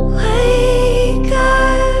 wake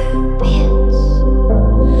up, it's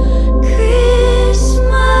Christmas,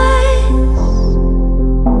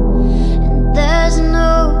 and there's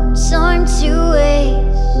no time to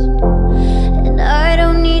waste, and I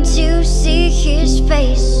don't need to see his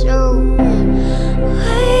face. So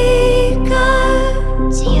wake up,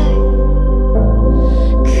 dear,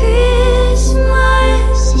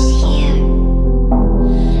 Christmas is here,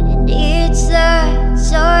 and it's that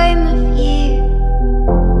time of year,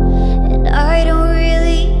 and I don't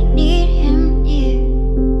really need him near.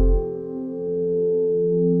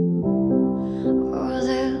 All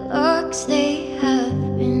the locks, they have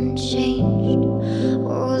been changed,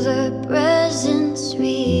 all the presents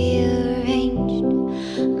rearranged,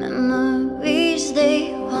 memories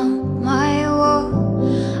they haunt my wall.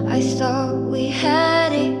 I thought we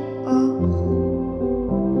had it all.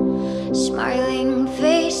 Smiling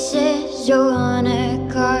faces on a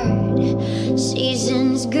card,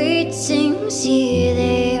 season's greetings, here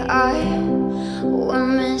they are.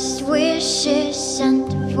 Warmest wishes sent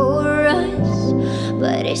for us,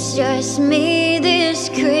 but it's just me this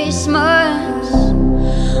Christmas.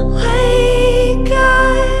 Wake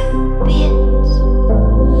up, it's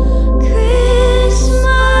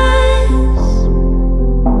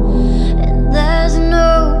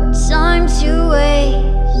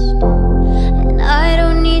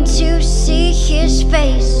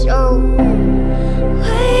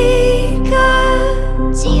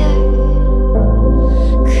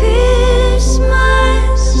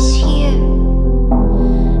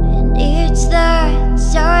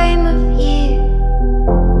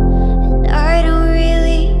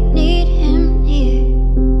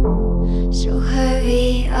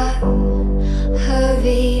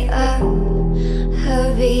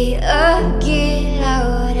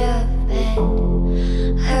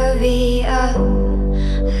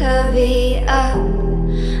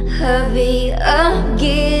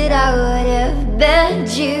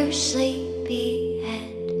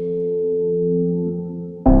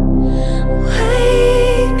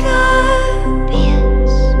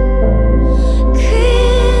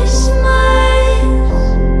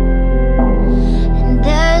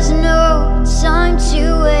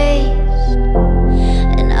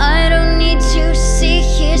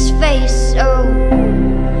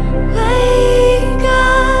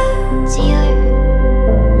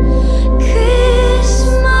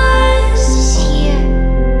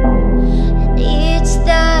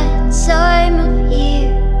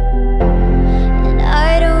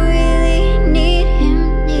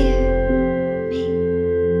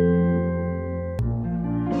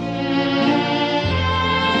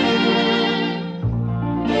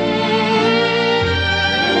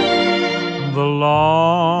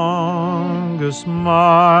sweetest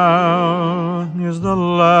mile is the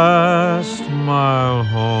last mile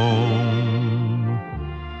home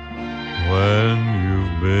when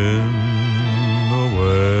you've been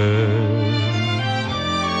away.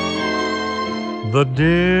 The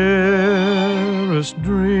dearest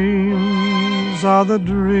dreams are the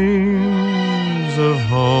dreams of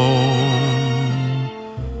home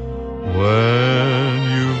when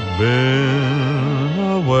you've been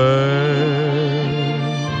away.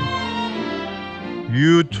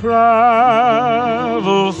 You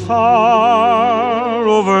travel far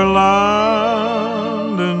over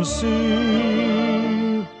land and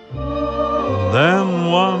sea,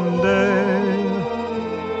 then one day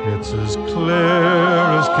it's as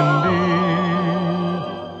clear as can be,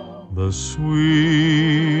 the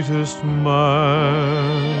sweetest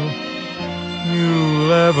mile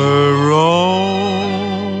you'll ever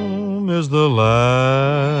roam is the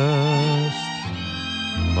last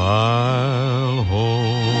mile home.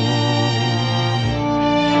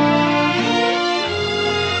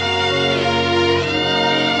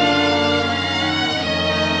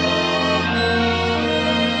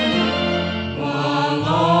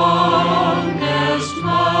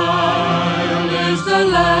 The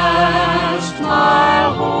last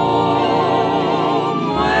mile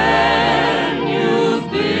home when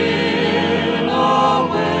you've been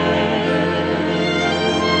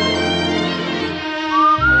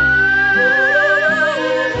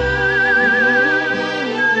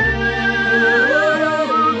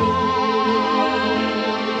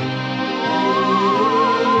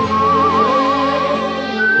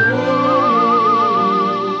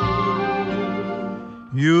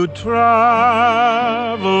You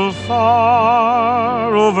travel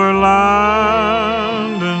far over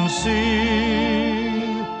land and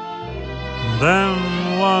sea, then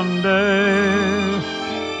one day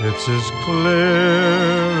it's as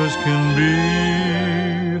clear as can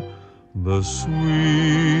be, the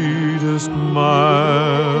sweetest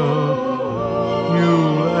mile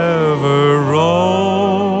you'll ever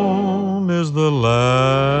roam is the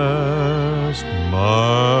last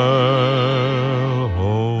mile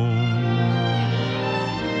home.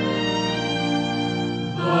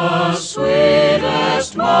 The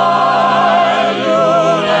sweetest mile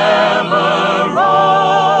you'll ever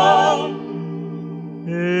roam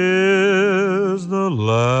is the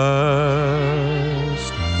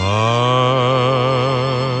last mile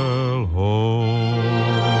home.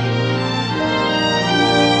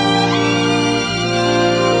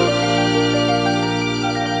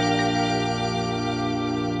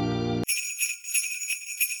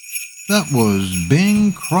 That was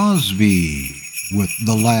Bing Crosby with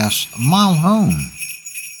The Last Mile Home.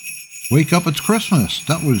 Wake Up, It's Christmas.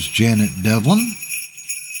 That was Janet Devlin.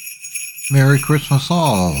 Merry Christmas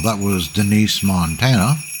All. That was Denise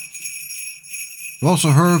Montana. We also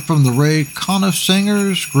heard from the Ray Conniff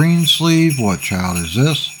Singers, Green Sleeve, What Child Is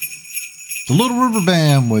This? The Little River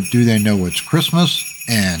Band with Do They Know It's Christmas?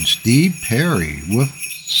 And Steve Perry with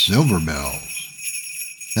Silver Bells.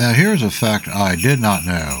 Now here's a fact I did not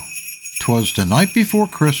know. 'Twas the Night Before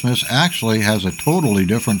Christmas actually has a totally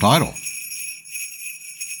different title.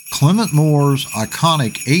 Clement Moore's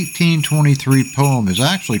iconic 1823 poem is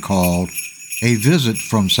actually called A Visit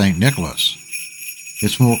from St. Nicholas.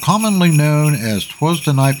 It's more commonly known as 'Twas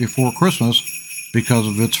the Night Before Christmas because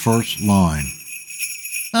of its first line.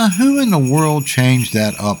 Now, who in the world changed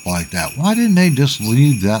that up like that? Why didn't they just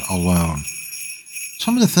leave that alone?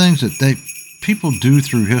 Some of the things that people do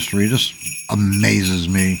through history just amazes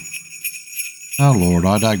me. Oh, Lord,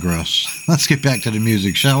 I digress. Let's get back to the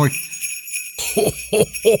music, shall we? Ho, ho,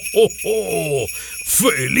 ho, ho, ho.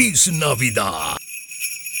 Feliz Navidad.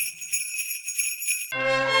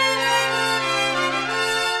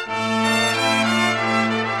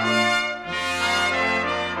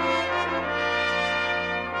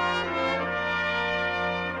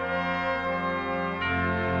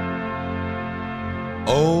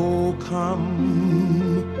 Oh,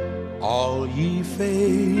 come, all ye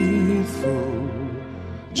faithful,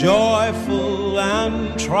 joyful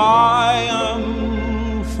and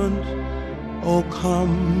triumphant. Oh,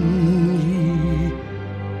 come ye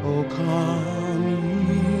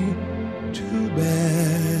to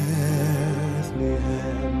Bethlehem.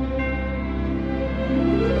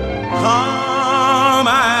 Come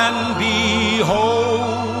and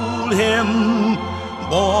behold him,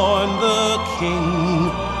 born the King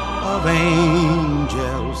of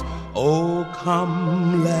angels. Oh,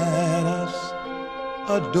 come, let us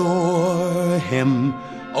adore him.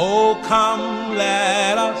 Oh, come,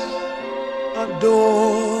 let us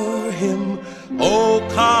adore him. Oh,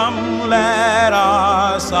 come, let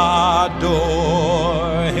us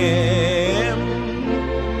adore him.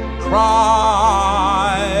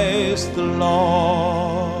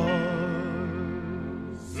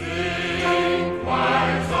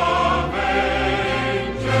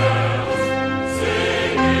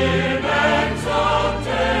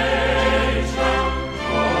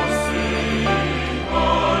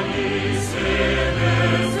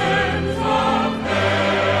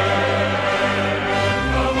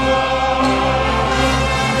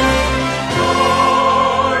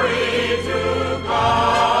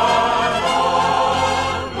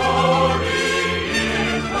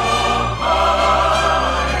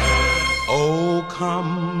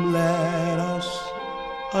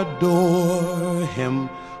 adore him.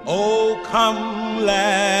 Oh, come,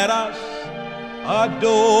 let us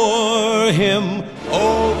adore him.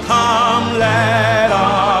 Oh, come, let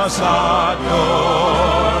us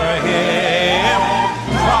adore him.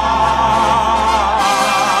 Christ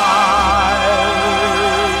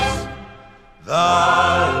the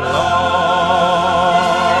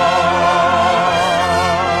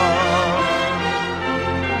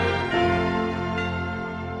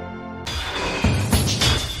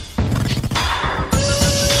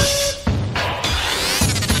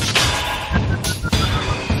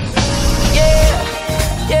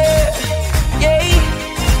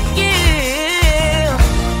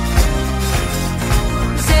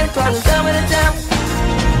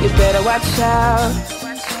watch out.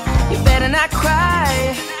 You better not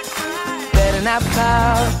cry, better not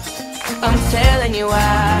pout. I'm telling you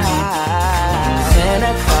why.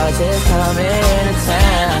 Santa Claus is coming to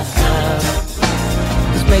town.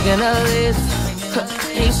 He's making a list,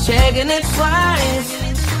 he's checking it twice.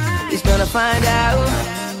 He's gonna find out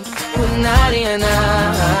who's naughty and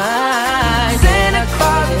nice. Santa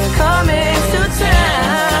Claus is coming to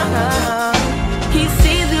town. He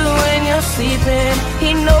sees you when you're sleeping.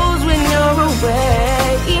 He knows when you're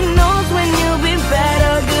awake. He knows when you'll be bad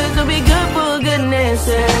or good. So be good for goodness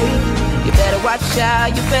sake. You better watch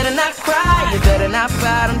out. You better not cry. You better not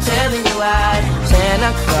fight. I'm telling you why.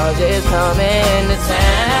 Santa Claus is coming to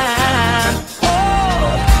town.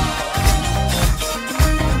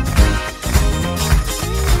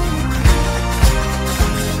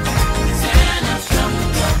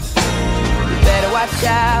 Watch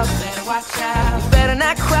out, watch out. You better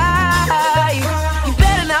not cry. You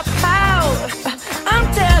better not pout.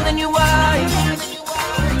 I'm telling you why.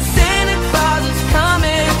 Santa Claus is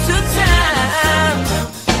coming to town.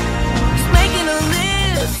 He's making a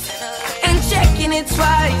list and checking it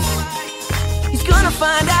twice. He's gonna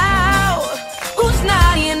find out who's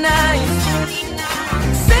naughty and nice.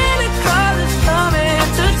 Santa Claus is coming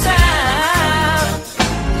to town.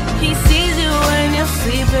 He sees you when you're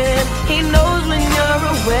sleeping. He knows when you're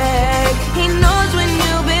awake. He knows when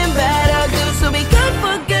you've been bad or good. So be good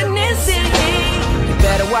for goodness sake. You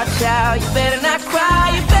better watch out. You better not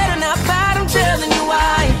cry. You better not pout. I'm telling you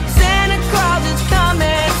why. Santa Claus is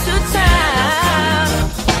coming to town.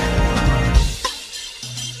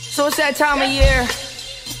 So it's that time of year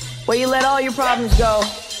where you let all your problems go.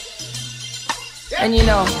 And you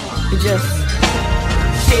know, you just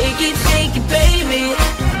shake it, baby.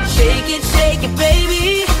 Shake it,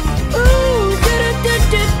 baby. Ooh,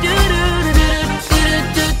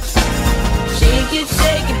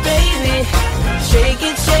 shake it, baby. Shake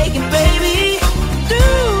it, baby.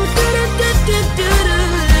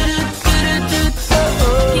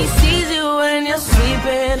 He sees you when you're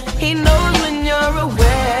sleeping. He knows when you're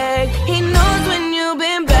awake. He knows when you've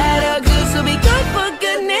been bad or good. So be good for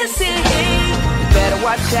goodness sake. You better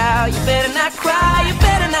watch out. You better not cry. You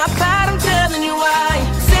better not pout. I'm telling you why.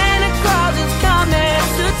 Santa Claus is coming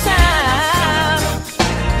to town.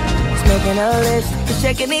 He's making a list, he's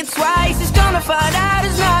checking it twice. He's gonna find out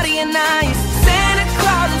who's naughty and nice. Santa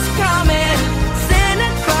Claus is coming. Santa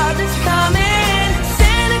Claus is coming.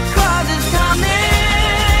 Santa Claus is coming to town.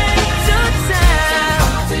 Santa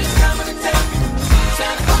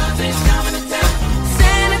Claus is coming to town.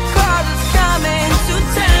 Santa Claus is coming to town.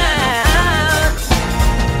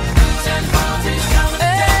 Santa Claus is coming to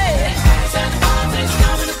town. Santa Claus is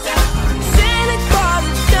coming to town. Santa Claus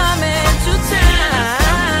is coming to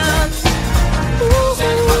town. Santa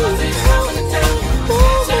Claus is coming to town. Santa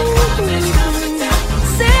Claus is coming to town.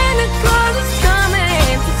 Santa Claus is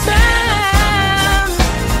coming to town.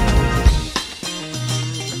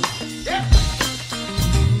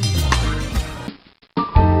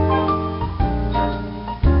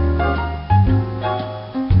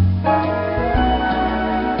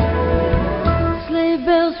 Sleigh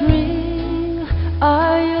bells ring,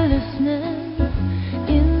 are you listening?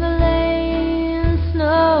 In the lane,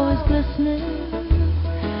 snow is glistening.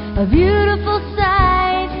 A beautiful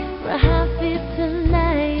sight, we're happy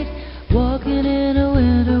tonight, walking in a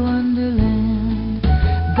winter wonderland.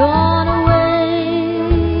 Gone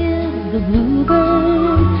away is the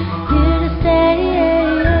bluebird, here to stay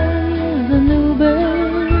is the new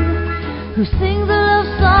bird, who sings a love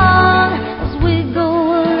song as we go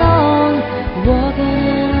along, walking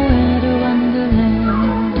in a winter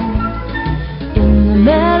wonderland. In the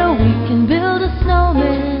meadow we can build a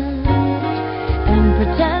snowman and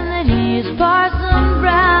pretend that he is Parson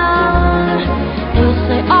Brown. He'll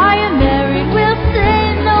say, are you married? We'll say,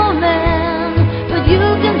 no man, but you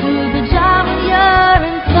can do the job when you're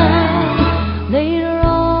in town. Later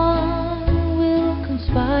on we'll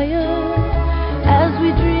conspire as we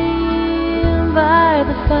dream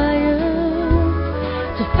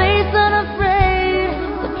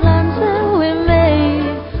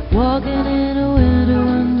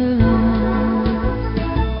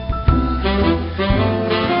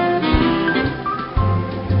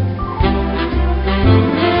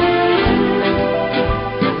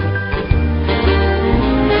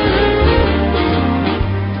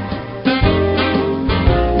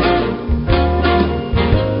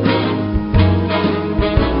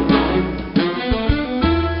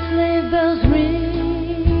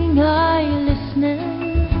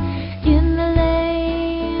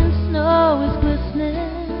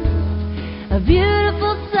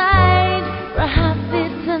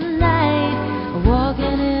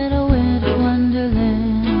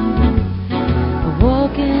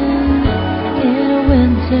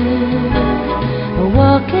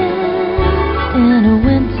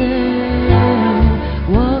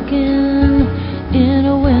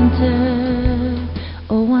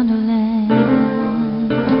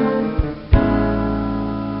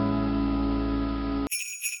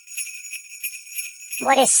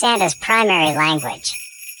What is Santa's primary language?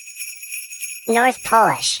 North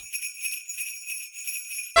Polish.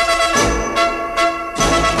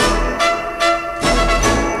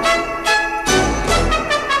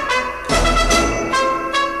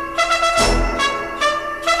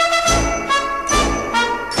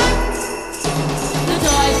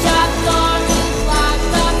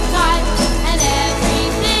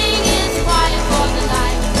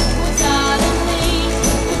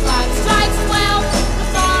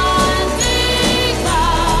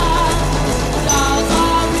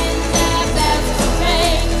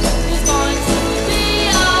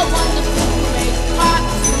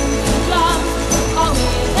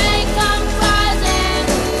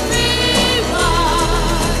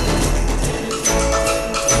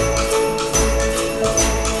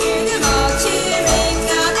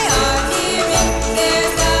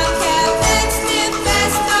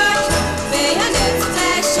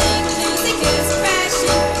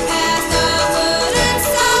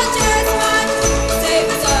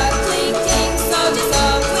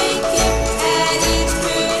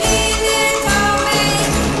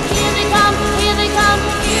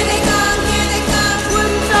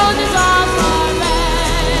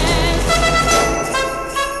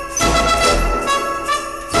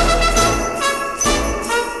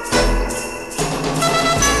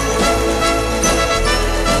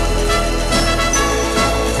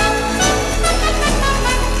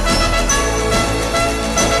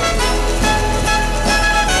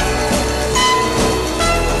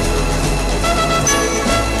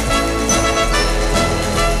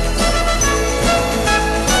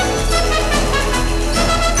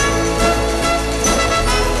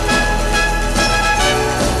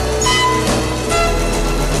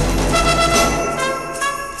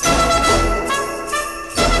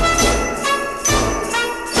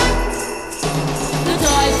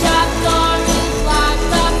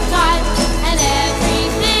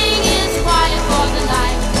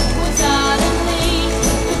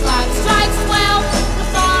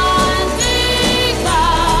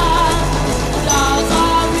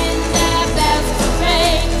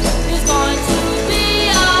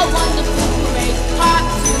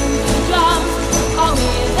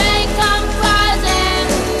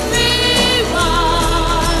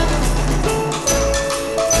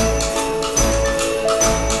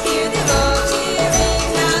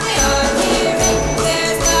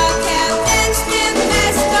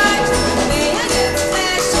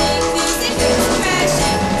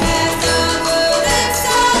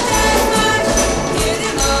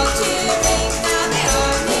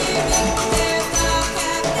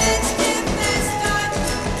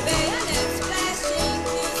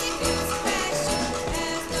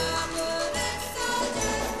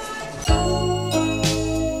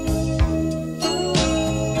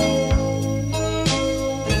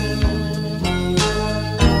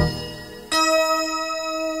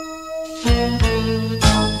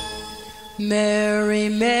 Merry,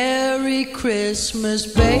 Merry Christmas,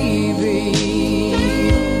 baby.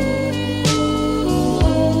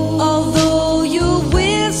 Although you're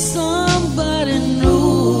with somebody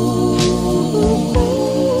new,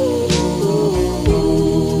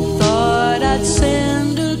 thought I'd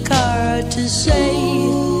send a card to say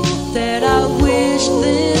that I wish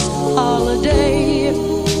this holiday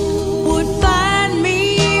would find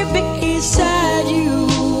me beside you.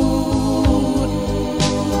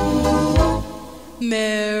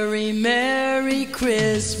 Merry, Merry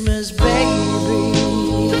Christmas, baby.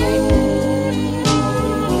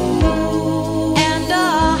 And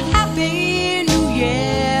a Happy New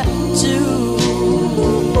Year, too.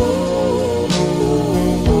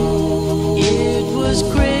 It was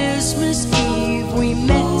Christmas Eve we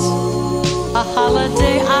met, a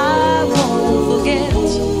holiday I won't forget,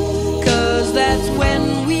 'cause that's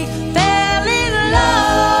when we fell in love.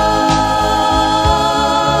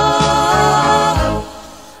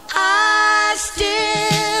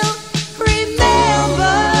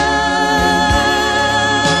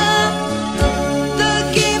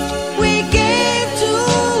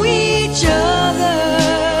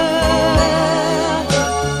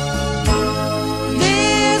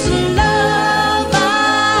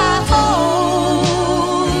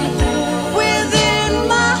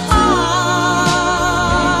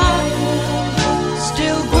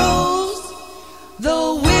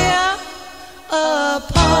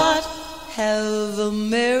 Have a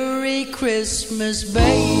Merry Christmas,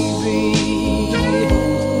 baby,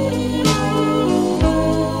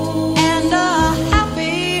 and a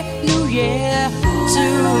Happy New Year,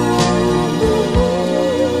 too.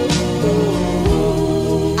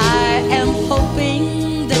 I am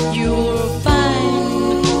hoping that you'll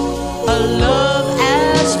find a love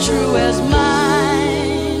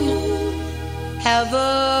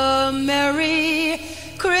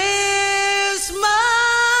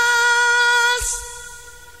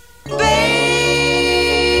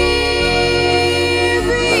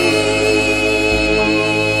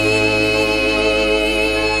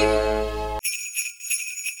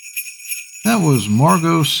That was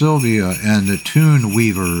Margot Sylvia and the Tune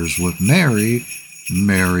Weavers with Merry,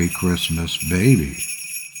 Merry Christmas, Baby.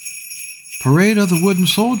 Parade of the Wooden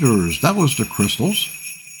Soldiers, that was the Crystals.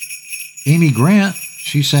 Amy Grant,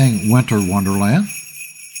 she sang Winter Wonderland.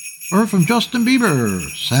 Or from Justin Bieber,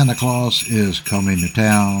 Santa Claus is Coming to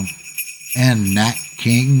Town. And Nat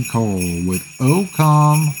King Cole with O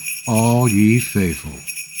Come All Ye Faithful.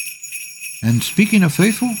 And speaking of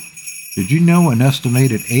faithful, did you know an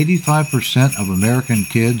estimated 85% of American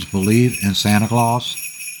kids believe in Santa Claus?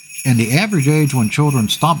 And the average age when children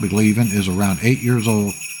stop believing is around 8 years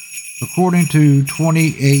old, according to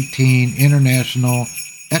 2018 International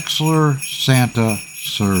Exler Santa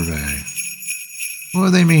Survey. What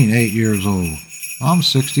do they mean, 8 years old? I'm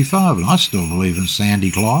 65 and I still believe in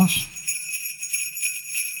Sandy Claus.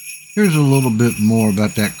 Here's a little bit more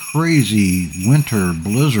about that crazy winter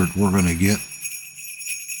blizzard we're going to get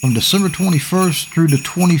from December 21st through the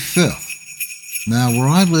 25th. Now, where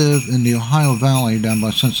I live in the Ohio Valley down by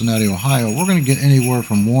Cincinnati, Ohio, we're going to get anywhere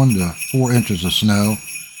from 1 to 4 inches of snow.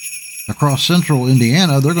 Across central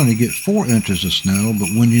Indiana, they're going to get 4 inches of snow, but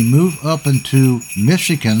when you move up into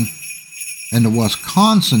Michigan and the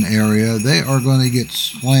Wisconsin area, they are going to get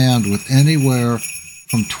slammed with anywhere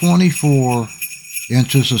from 24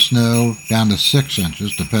 inches of snow down to 6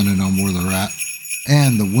 inches, depending on where they're at.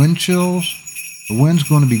 And the wind chills, the wind's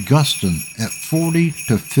going to be gusting at 40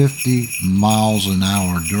 to 50 miles an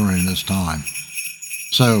hour during this time.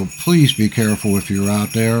 So please be careful if you're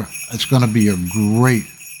out there. It's going to be a great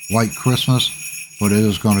white Christmas, but it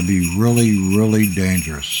is going to be really, really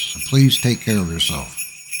dangerous. So please take care of yourself.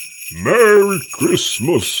 Merry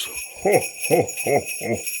Christmas! Ho, ho, ho,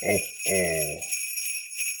 ho, ho, ho.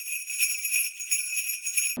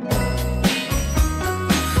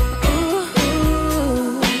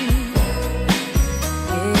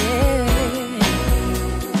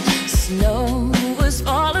 Snow was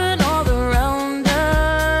falling all around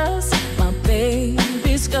us. My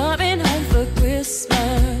baby's coming home for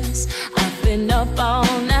Christmas. I've been up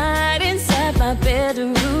all night inside my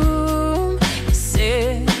bedroom. He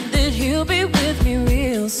said that he'll be with me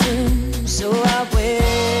real soon. So I wait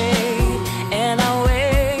and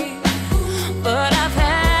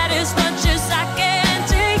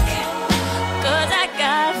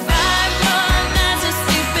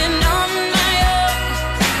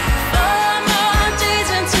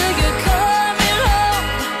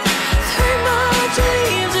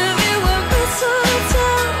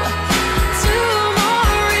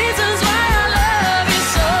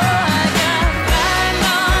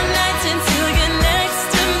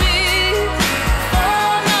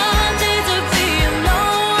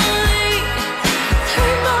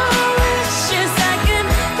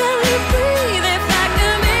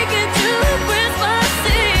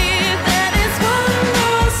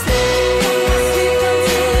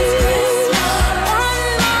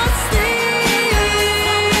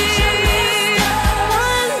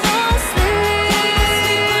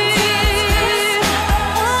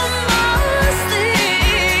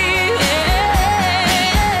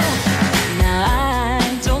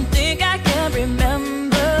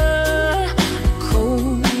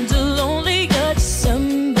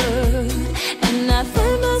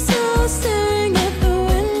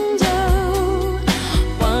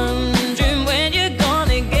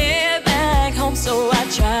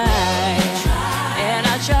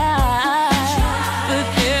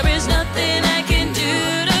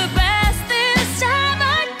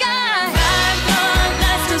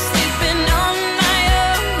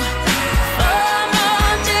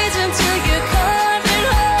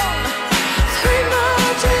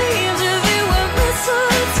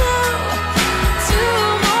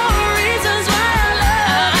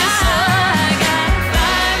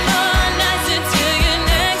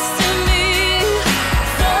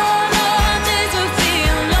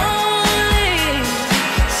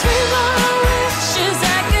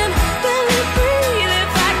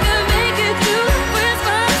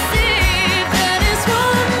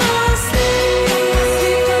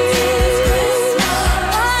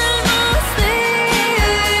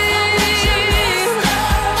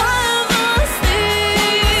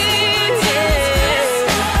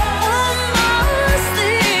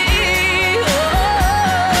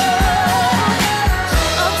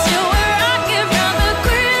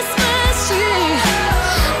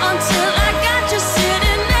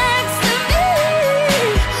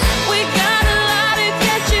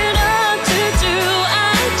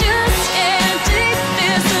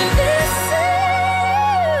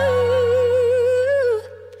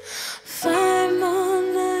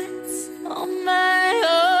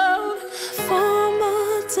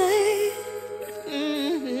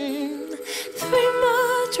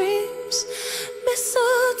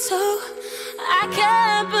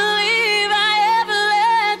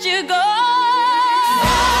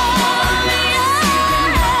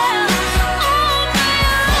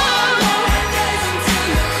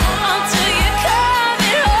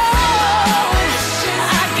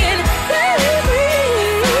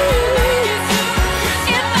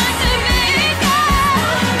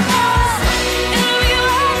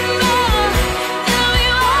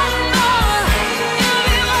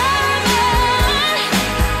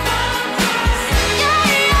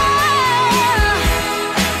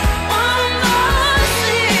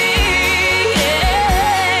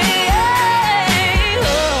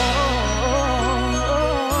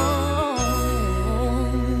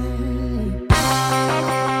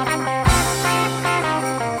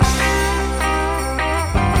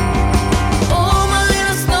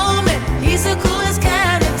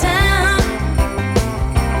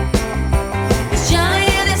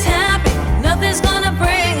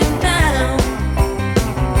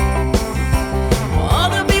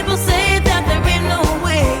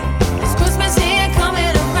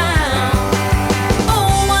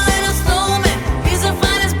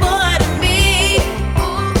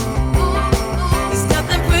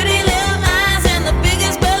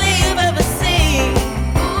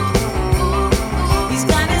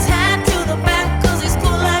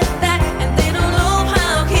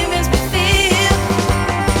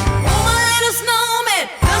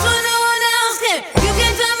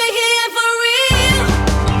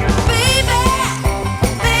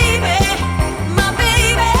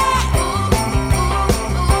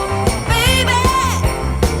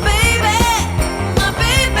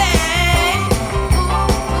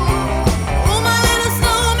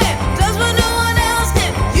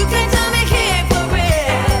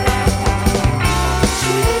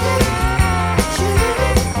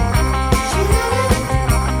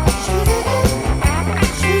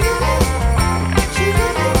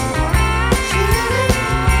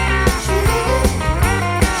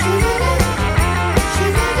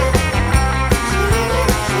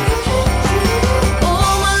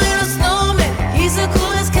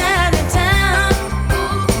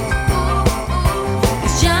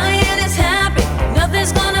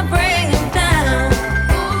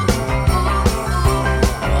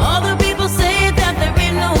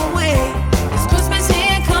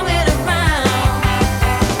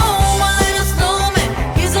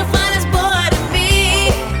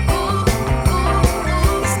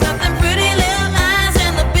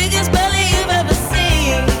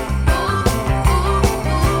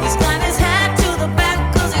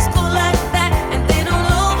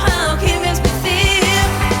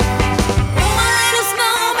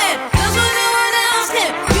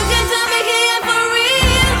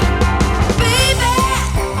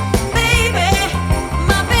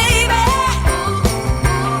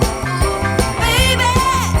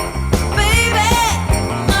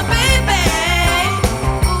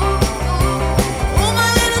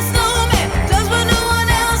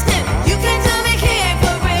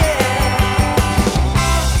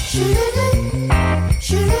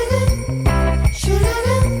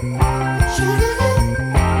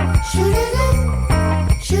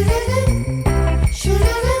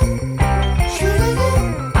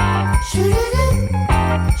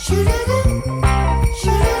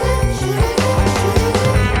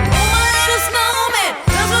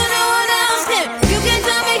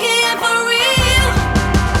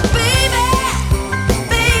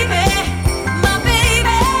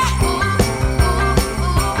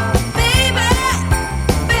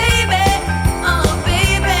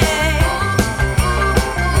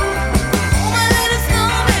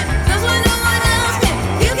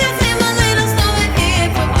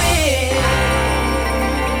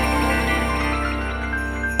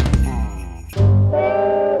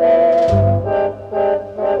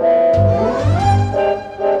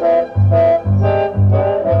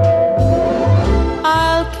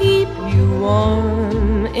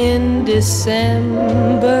warm in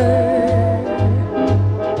December,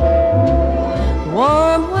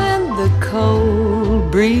 warm when the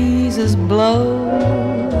cold breezes blow.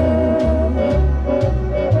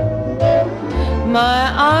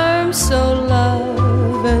 My arms so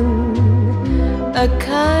loving, a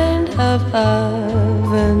kind of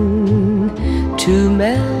oven to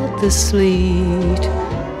melt the sleet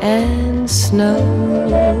and snow.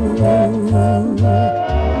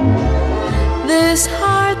 This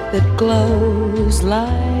heart that glows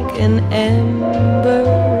like an ember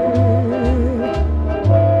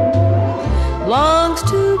longs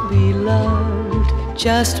to be loved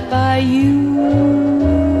just by you.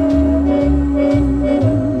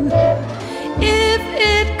 If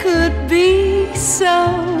it could be so,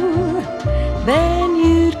 then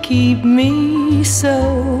you'd keep me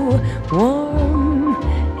so warm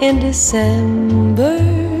in December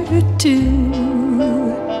too.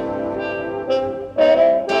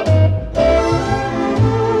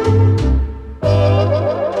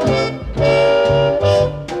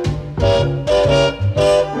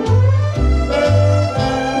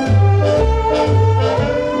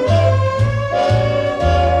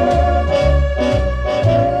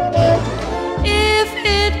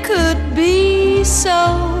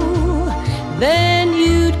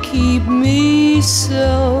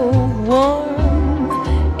 So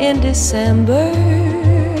warm in December.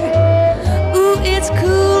 Ooh, it's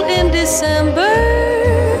cool in December.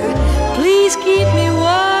 Please keep me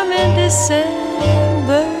warm in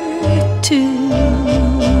December too.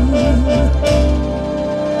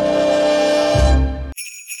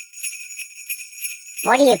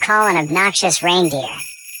 What do you call an obnoxious reindeer?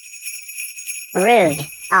 Rude.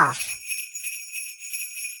 Off.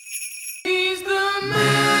 He's the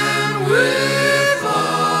man with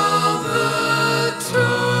all the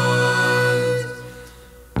toys.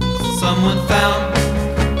 Someone found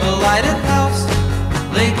a lighted house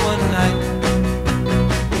late one night,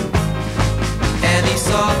 and he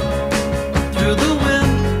saw through the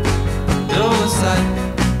window a sight.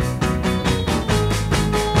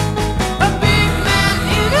 A big man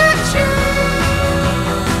in a chair,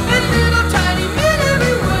 and little tiny men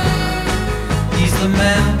everywhere. He's the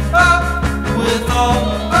man with all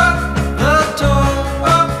the toys.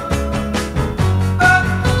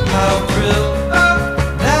 How thrilled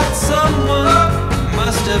that someone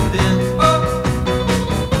must have been,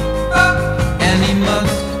 and he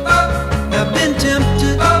must have been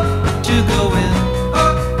tempted to go in.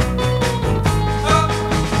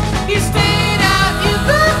 He stayed out in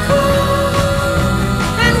the cool,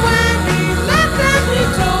 and when he left them he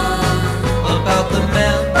told about the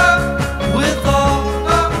man with all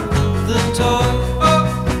the toys.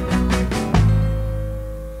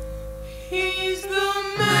 He's the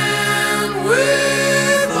man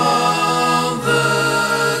with all the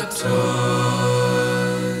toys.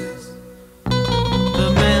 The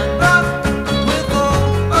man with all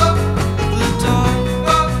the toys.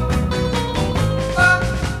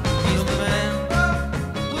 He's the man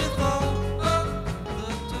with all the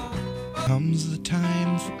toys. Comes the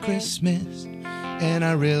time for Christmas, and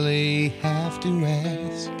I really have to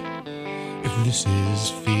ask if this is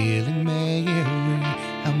feeling merry,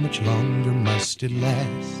 how much longer must it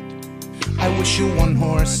last? I wish a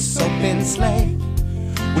one-horse open sleigh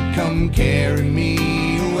would come carry me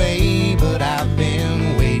away, but I've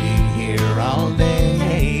been waiting here all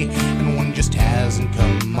day, and one just hasn't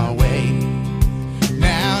come my way.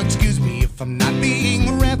 Now, excuse me if I'm not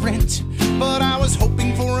being reverent, but I was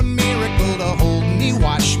hoping for a miracle to hold me,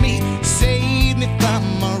 wash me, save me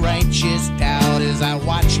from a righteous doubt as I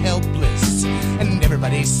watch helpless, and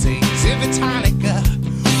everybody sings if it's Hanukkah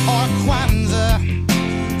or Kwanzaa,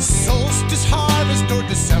 solstice, harvest, or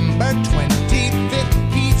December 25th.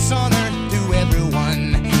 Peace on earth to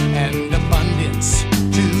everyone, and abundance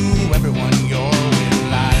to everyone. You're with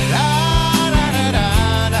la la da da da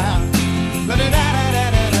da la da da da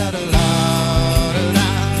da da da la da da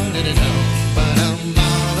da da da ba dum ba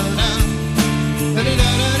dum da da da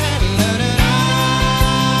da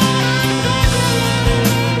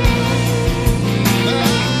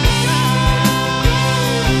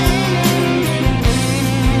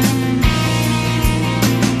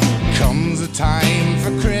time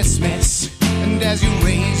for Christmas, and as you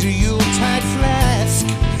raise your Yuletide flask,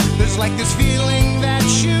 there's like this feeling that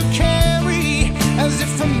you carry, as if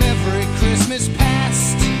from every Christmas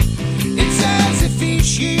past. It's as if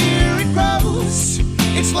each year it grows.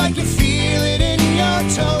 It's like you feel it in your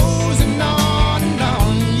toes, and on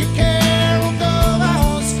your carol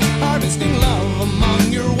goes, harvesting love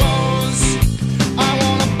among your woes. I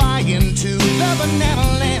wanna buy into the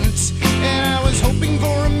benevolent, and I was hoping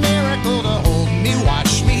for a miracle to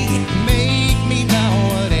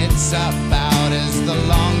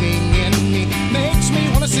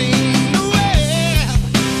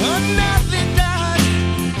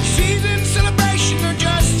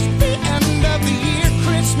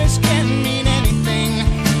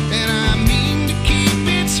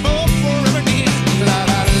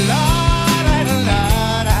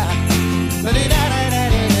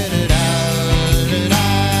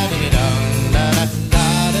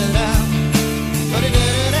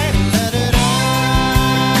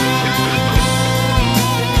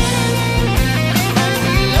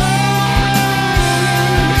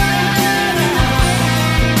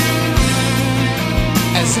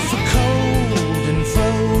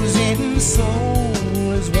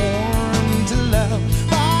soul is warm to love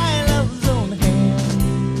by love's own hand.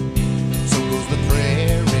 So goes the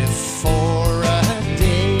prayer if for a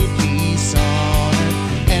day peace on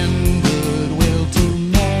earth and goodwill to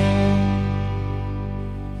man.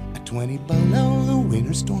 At 20 below, the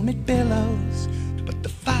winter storm it billows, but the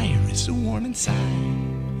fire is so warm inside.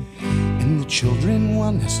 And the children,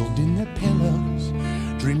 while nestled in their pillows,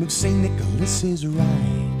 dream of St. Nicholas's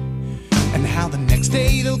ride. And how the next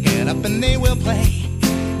day they'll get up and they will play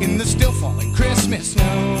in the still falling Christmas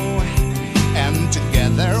snow. And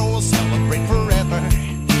together we'll celebrate forever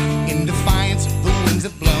in defiance of the winds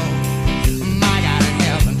that blow. My God in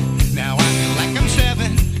heaven, now I feel like I'm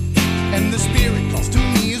 7, and the Spirit calls to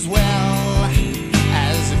me as well.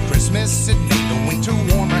 As if Christmas had made the winter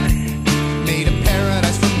warmer, made a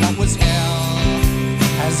paradise from what was hell.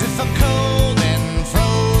 As if a cold and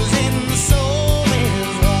frozen soul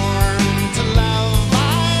is warm to love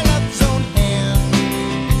by love's own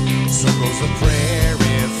hand. So goes the prayer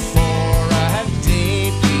if for a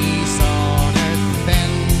day peace on earth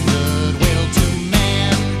and goodwill to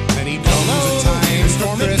man. Many comes a time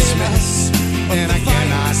for Christmas, and I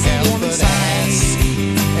cannot help but ask.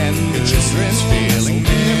 And the children's feeling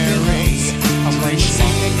merry, I'm much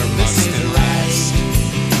longer this is right.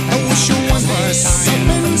 I wish you one more time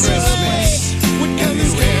for Christmas would come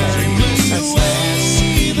and carry me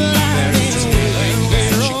away. But there's just feeling that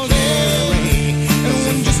you carry, and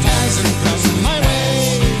one just hasn't come my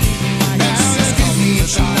way. Now just give me a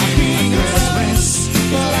time for Christmas,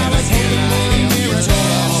 while I was holding the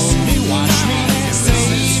miracles. You watch me,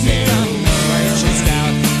 save me from the righteous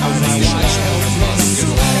doubt. As I watch Elvis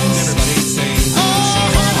and everybody sing. Oh,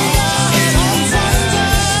 honey, God, on Santa,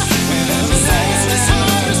 when there's a Christmas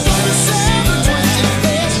harvest for the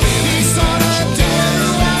 725th. Peace on earth to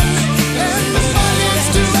everyone, and the finest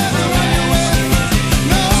to everyone with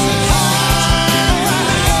no heart.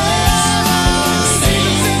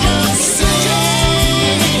 Sing us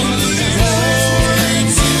singing, glory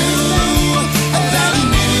to that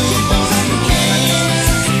newborn King.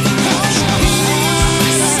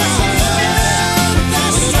 Peace on earth,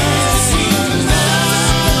 that's mercy tonight.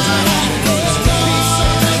 Peace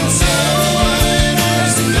on sinners in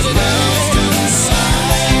the left-hand side.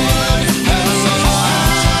 As a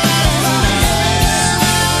heart of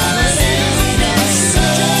heaven, sing us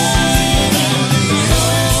singing,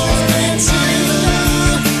 glory to that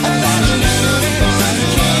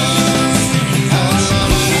newborn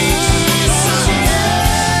King. Peace on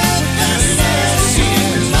earth, that's mercy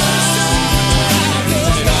tonight.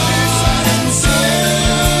 And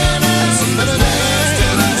sinners in the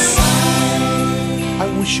left-hand side. I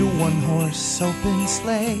wish a one-horse open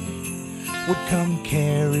sleigh would come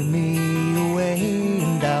carry me away,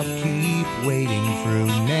 and I'll keep waiting through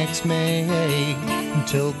next May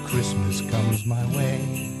until Christmas comes my way.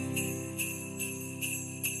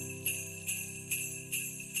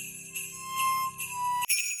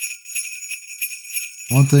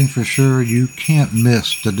 One thing for sure, you can't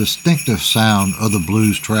miss the distinctive sound of the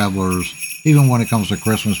Blues Travelers, even when it comes to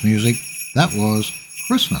Christmas music. That was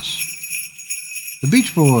Christmas. The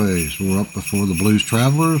Beach Boys were up before the Blues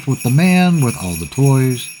Travelers with The Man with All the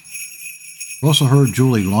Toys. We also heard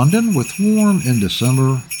Julie London with Warm in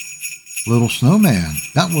December. Little Snowman,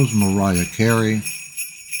 that was Mariah Carey.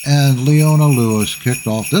 And Leona Lewis kicked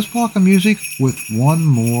off this block of music with One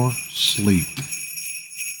More Sleep.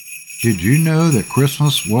 Did you know that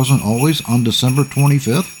Christmas wasn't always on December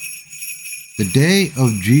 25th? The day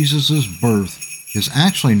of Jesus' birth is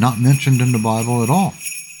actually not mentioned in the Bible at all.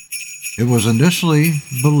 It was initially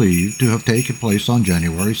believed to have taken place on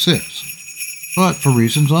January 6th, but for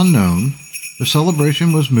reasons unknown, the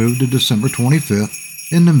celebration was moved to December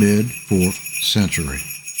 25th in the mid-4th century.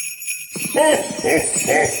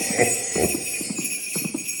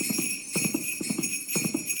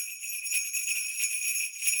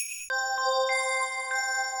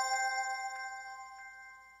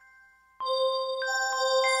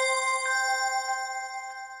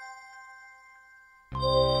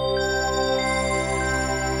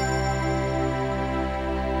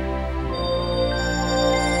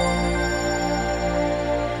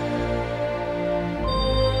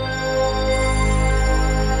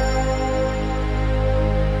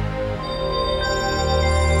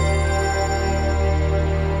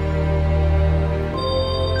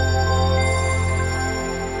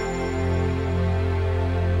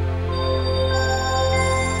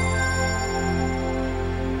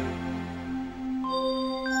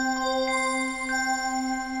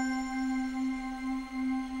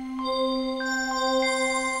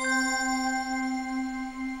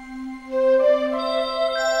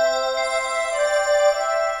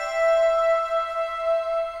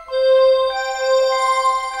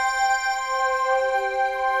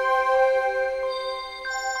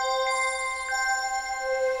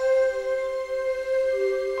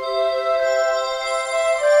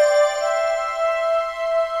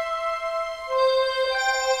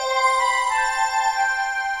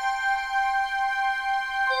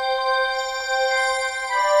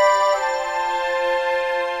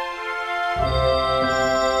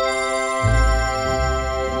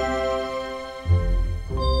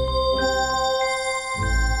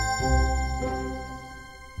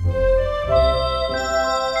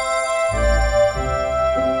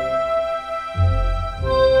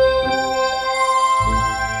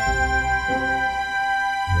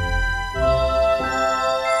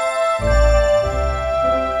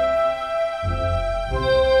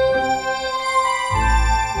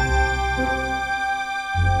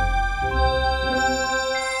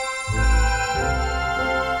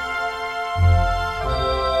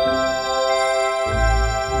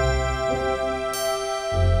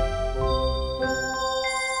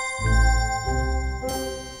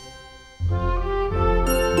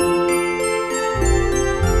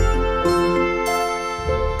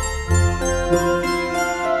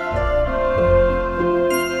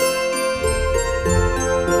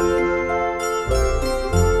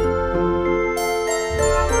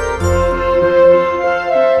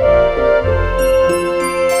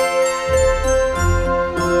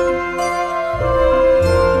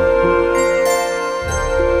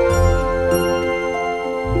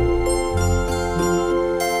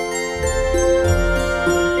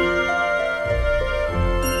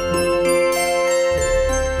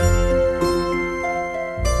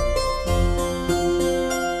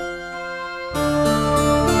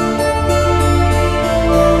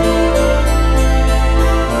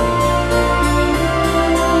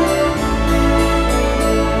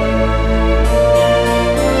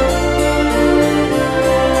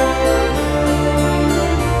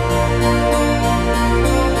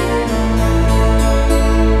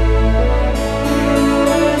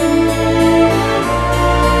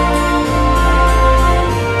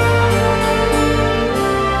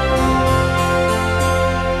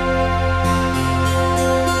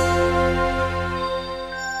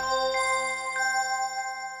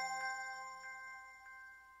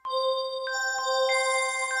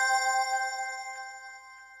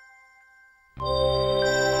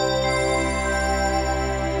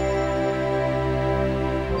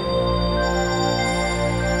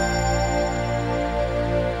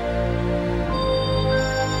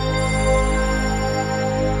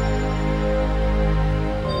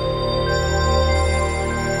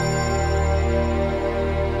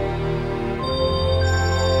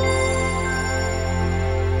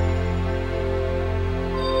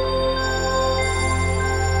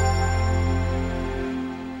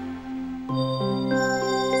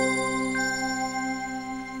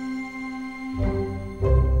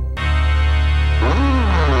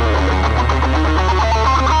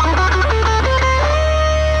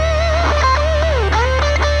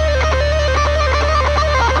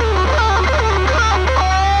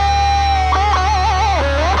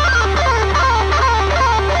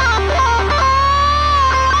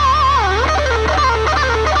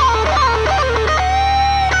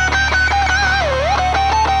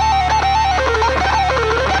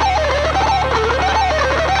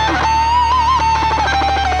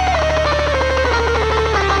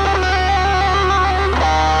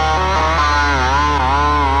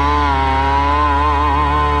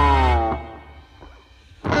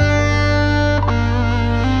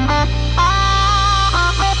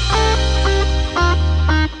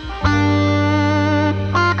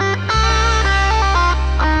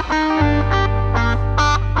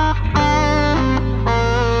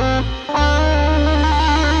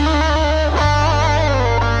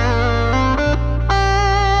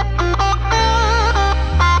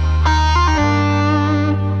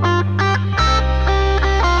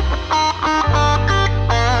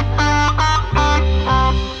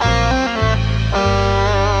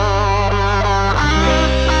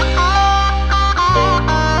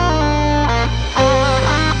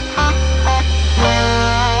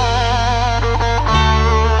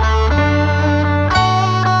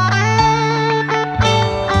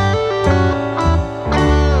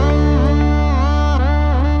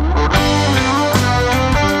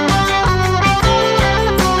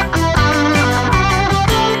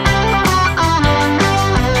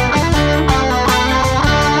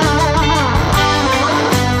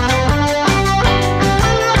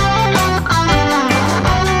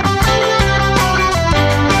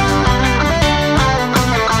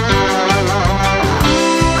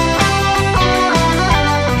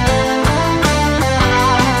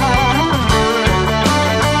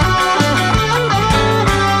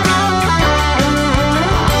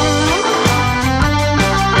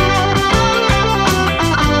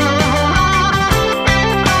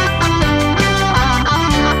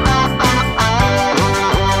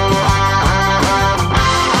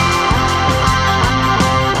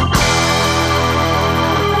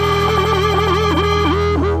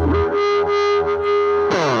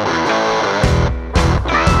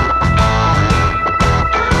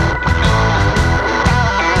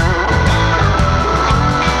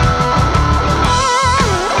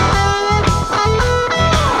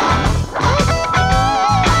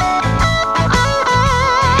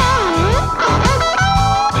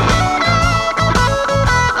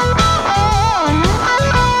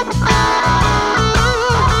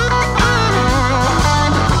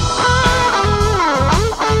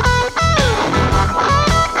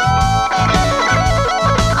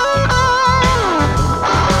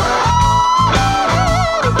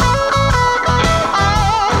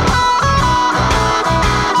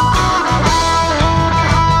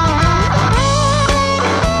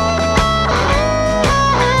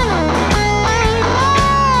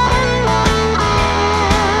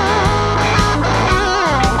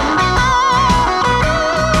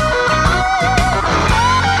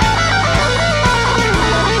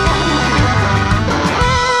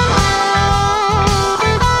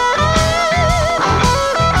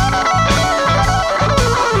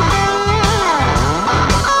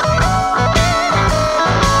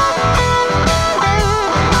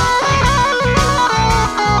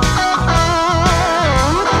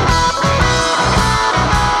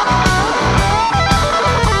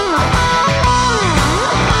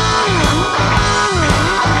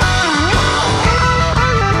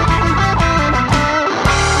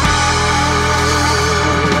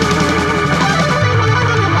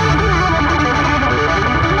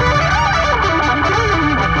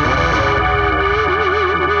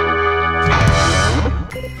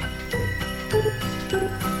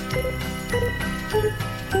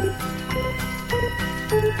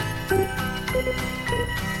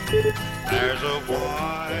 There's a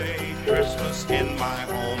white Christmas in my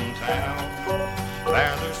hometown.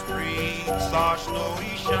 There the streets are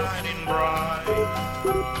snowy, shining bright,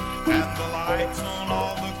 and the lights on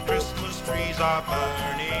all the Christmas trees are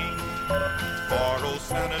burning, for old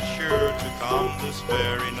Santa's sure to come this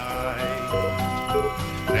very night.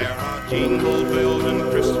 There are jingle bells and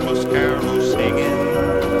Christmas carols singing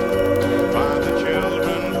by the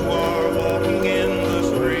children who are walking in the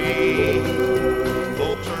street.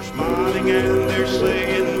 Folks are smiling and they're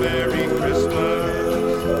saying Merry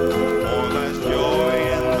Christmas, for there's joy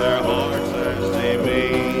in their hearts as they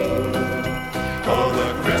meet. Oh,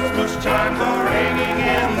 the Christmas chimes are ringing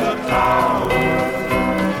in the town.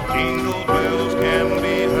 Jingle bells can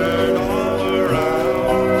be heard all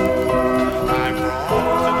around. Time for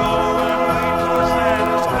all to go and wait for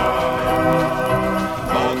Santa's come.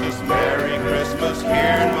 Oh, this Merry Christmas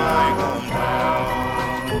here in my hometown.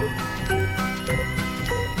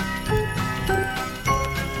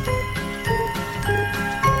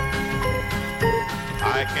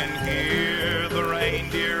 I can hear the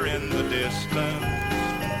reindeer in the distance.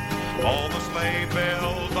 All the sleigh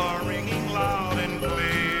bells are ringing loud and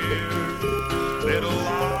clear. Little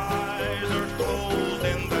eyes are closed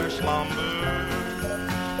in their slumber.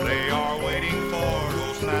 They are waiting for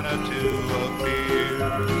old Santa to appear.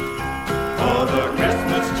 Oh, the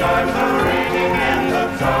Christmas chimes are ringing in the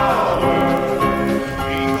tower.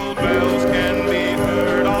 Jingle bells can be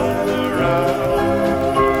heard all around.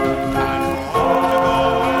 Time for all to go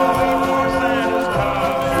and wait for Santa's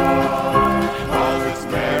coming. Oh, this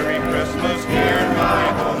Merry Christmas here in my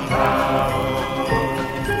hometown.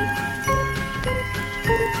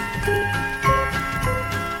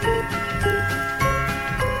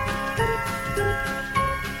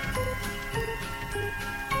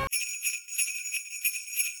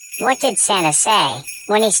 What did Santa say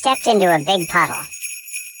when he stepped into a big puddle?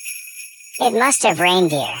 It must have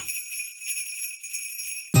reindeer.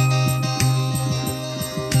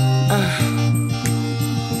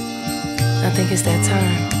 I think it's that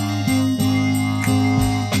time.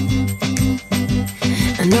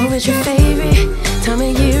 I know it's your favorite time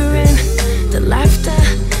of year, and the laughter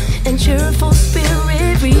and cheerful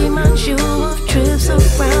spirit reminds you of trips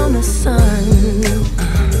around the sun.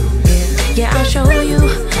 Yeah, I'll show you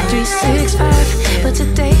 365, but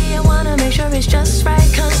today I wanna make sure it's just right,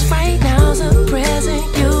 'cause right now's a present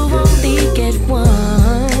you only get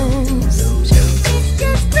once.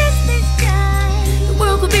 The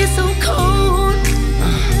world could be so cold,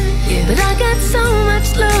 but I got so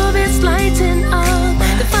much love, it's lighting up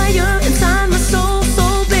the fire inside my soul.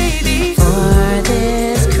 So baby, for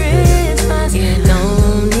this Christmas,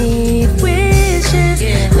 don't need wishes,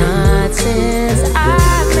 not since I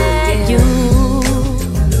met you.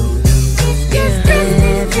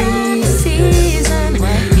 Every season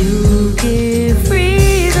you give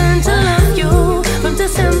reason to love you, from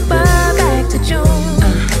December back to June.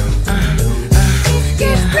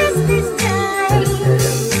 It's Christmas time.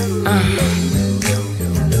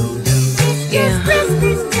 It's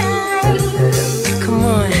Christmas time. Come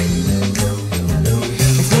on,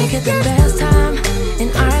 let's make it the best time in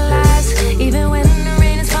our lives, even when the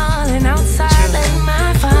rain is falling outside. Let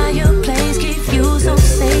my fireplace keep you so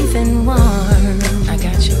safe and warm. I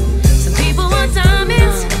got you. Some people want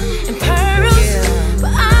diamonds and pearls,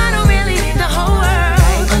 but I don't really need the whole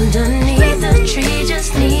world. Underneath the tree,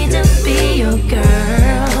 just need to be your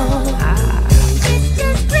girl.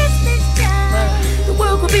 It's Christmas time. The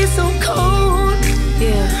world could be so cold,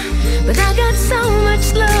 but I got so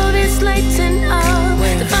much love, it's lighting up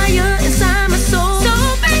the fire inside my soul. So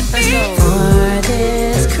baby, for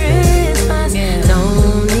this Christmas,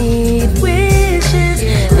 don't need wishes,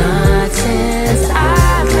 not since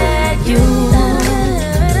I met you.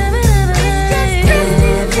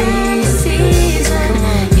 Every season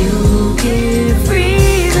you give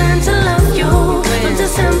reason to love you, from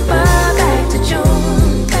December back to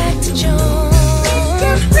June, back to June.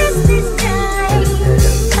 It's Christmas time.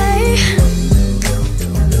 Hey.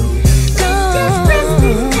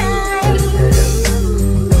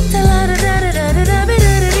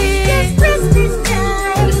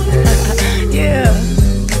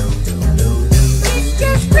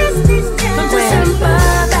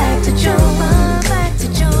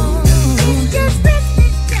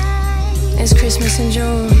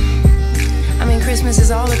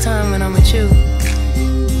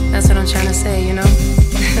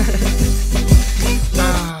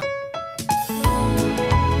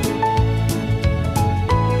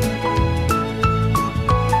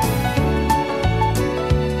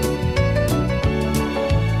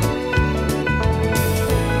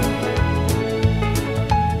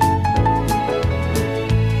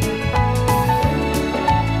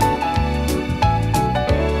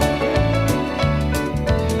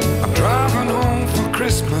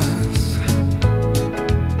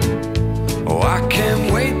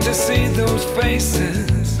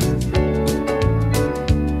 faces.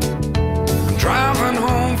 I'm driving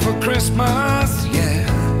home for Christmas, yeah.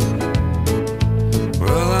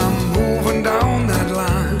 Well, I'm moving down that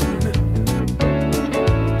line,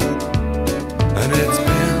 and it's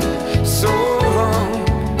been so long,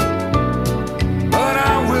 but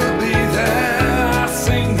I will be there. I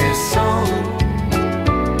sing this song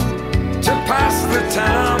to pass the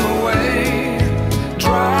time away,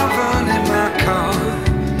 driving in my car,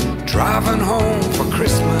 driving home for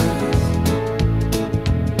Christmas.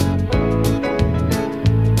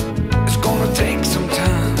 It's gonna take some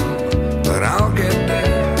time, but I'll get there.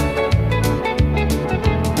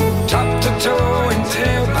 Top to toe in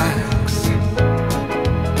tailbacks.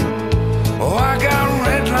 Oh, I got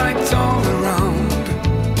red lights all around,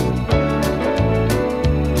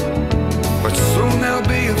 but soon there'll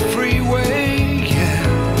be a freeway, yeah.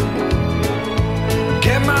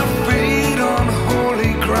 Get my feet on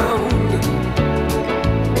holy ground.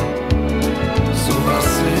 So I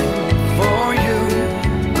sing for you,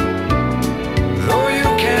 though you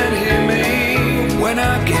can't hear me when I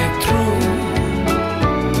get through,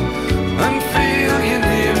 and feel you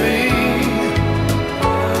near me.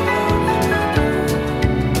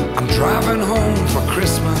 I'm driving home for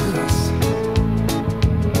Christmas,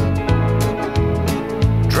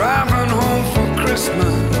 driving home for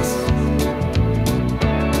Christmas,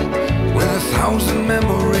 with 1,000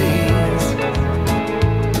 memories.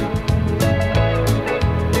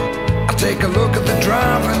 I take a look at the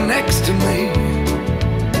driver next to me.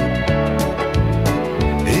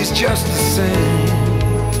 He's just the same,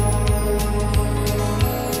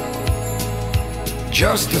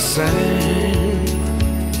 just the same.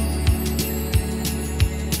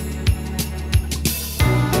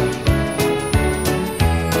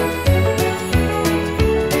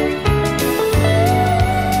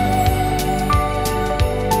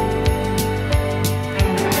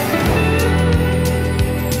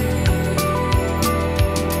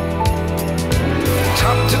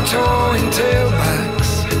 Top to toe in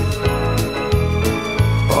tailbacks.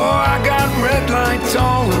 Oh, I got red lights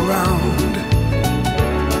all around.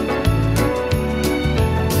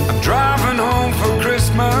 I'm driving home for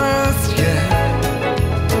Christmas, yeah.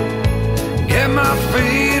 Get my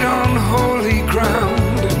feet on holy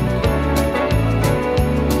ground.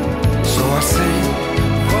 So I sing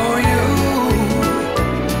for you,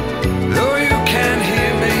 though you can't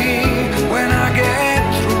hear me when I get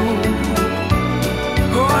through.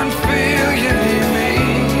 Go and feel you near me,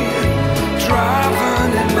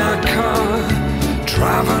 driving in my car,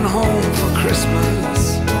 driving home for Christmas,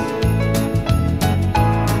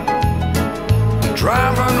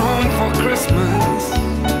 driving home for Christmas,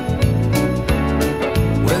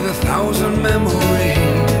 with 1,000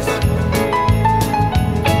 memories.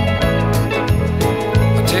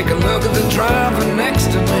 I take a look at the driver next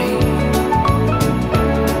to me.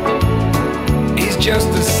 He's just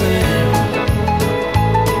the same.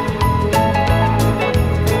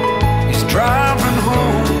 He's driving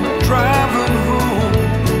home, driving home,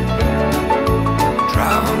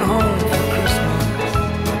 driving home for Christmas.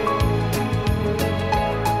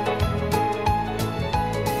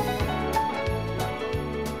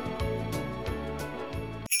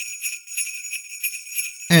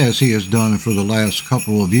 As he has done for the last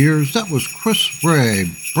couple of years, that was Chris Ray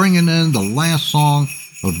bringing in the last song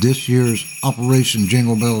of this year's Operation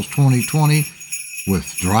Jingle Bells 2020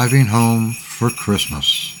 with Driving Home for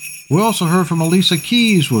Christmas. We also heard from Alicia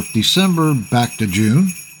Keys with December Back to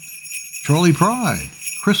June, Charlie Pride,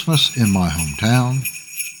 Christmas in My Hometown,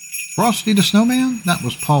 Frosty the Snowman, that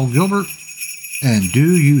was Paul Gilbert, and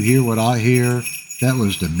Do You Hear What I Hear, that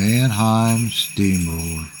was the Mannheim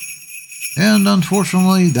Steamroller. And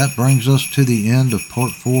unfortunately, that brings us to the end of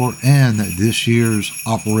Part 4 and this year's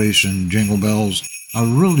Operation Jingle Bells. I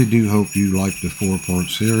really do hope you liked the 4-part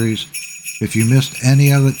series. If you missed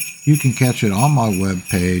any of it, you can catch it on my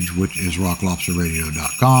webpage, which is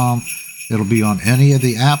rocklobsterradio.com. It'll be on any of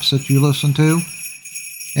the apps that you listen to.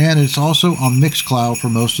 And it's also on Mixcloud for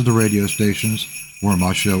most of the radio stations where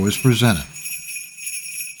my show is presented.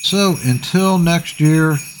 So until next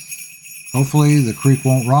year, hopefully the creek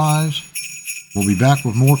won't rise. We'll be back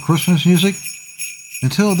with more Christmas music.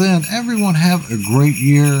 Until then, everyone have a great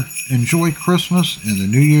year. Enjoy Christmas and the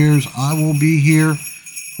New Year's. I will be here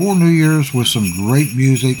for New Year's with some great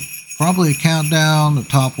music. Probably a countdown, the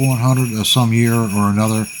top 100 of some year or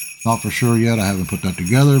another. Not for sure yet. I haven't put that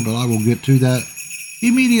together, but I will get to that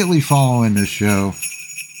immediately following this show.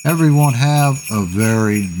 Everyone have a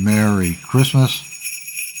very Merry Christmas.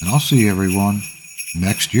 And I'll see everyone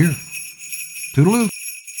next year. Toodaloo.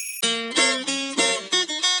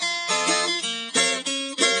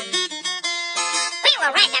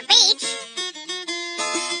 were at the beach,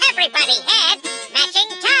 everybody had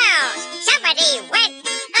matching towels. Somebody went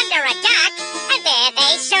under a dock, and there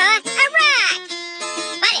they saw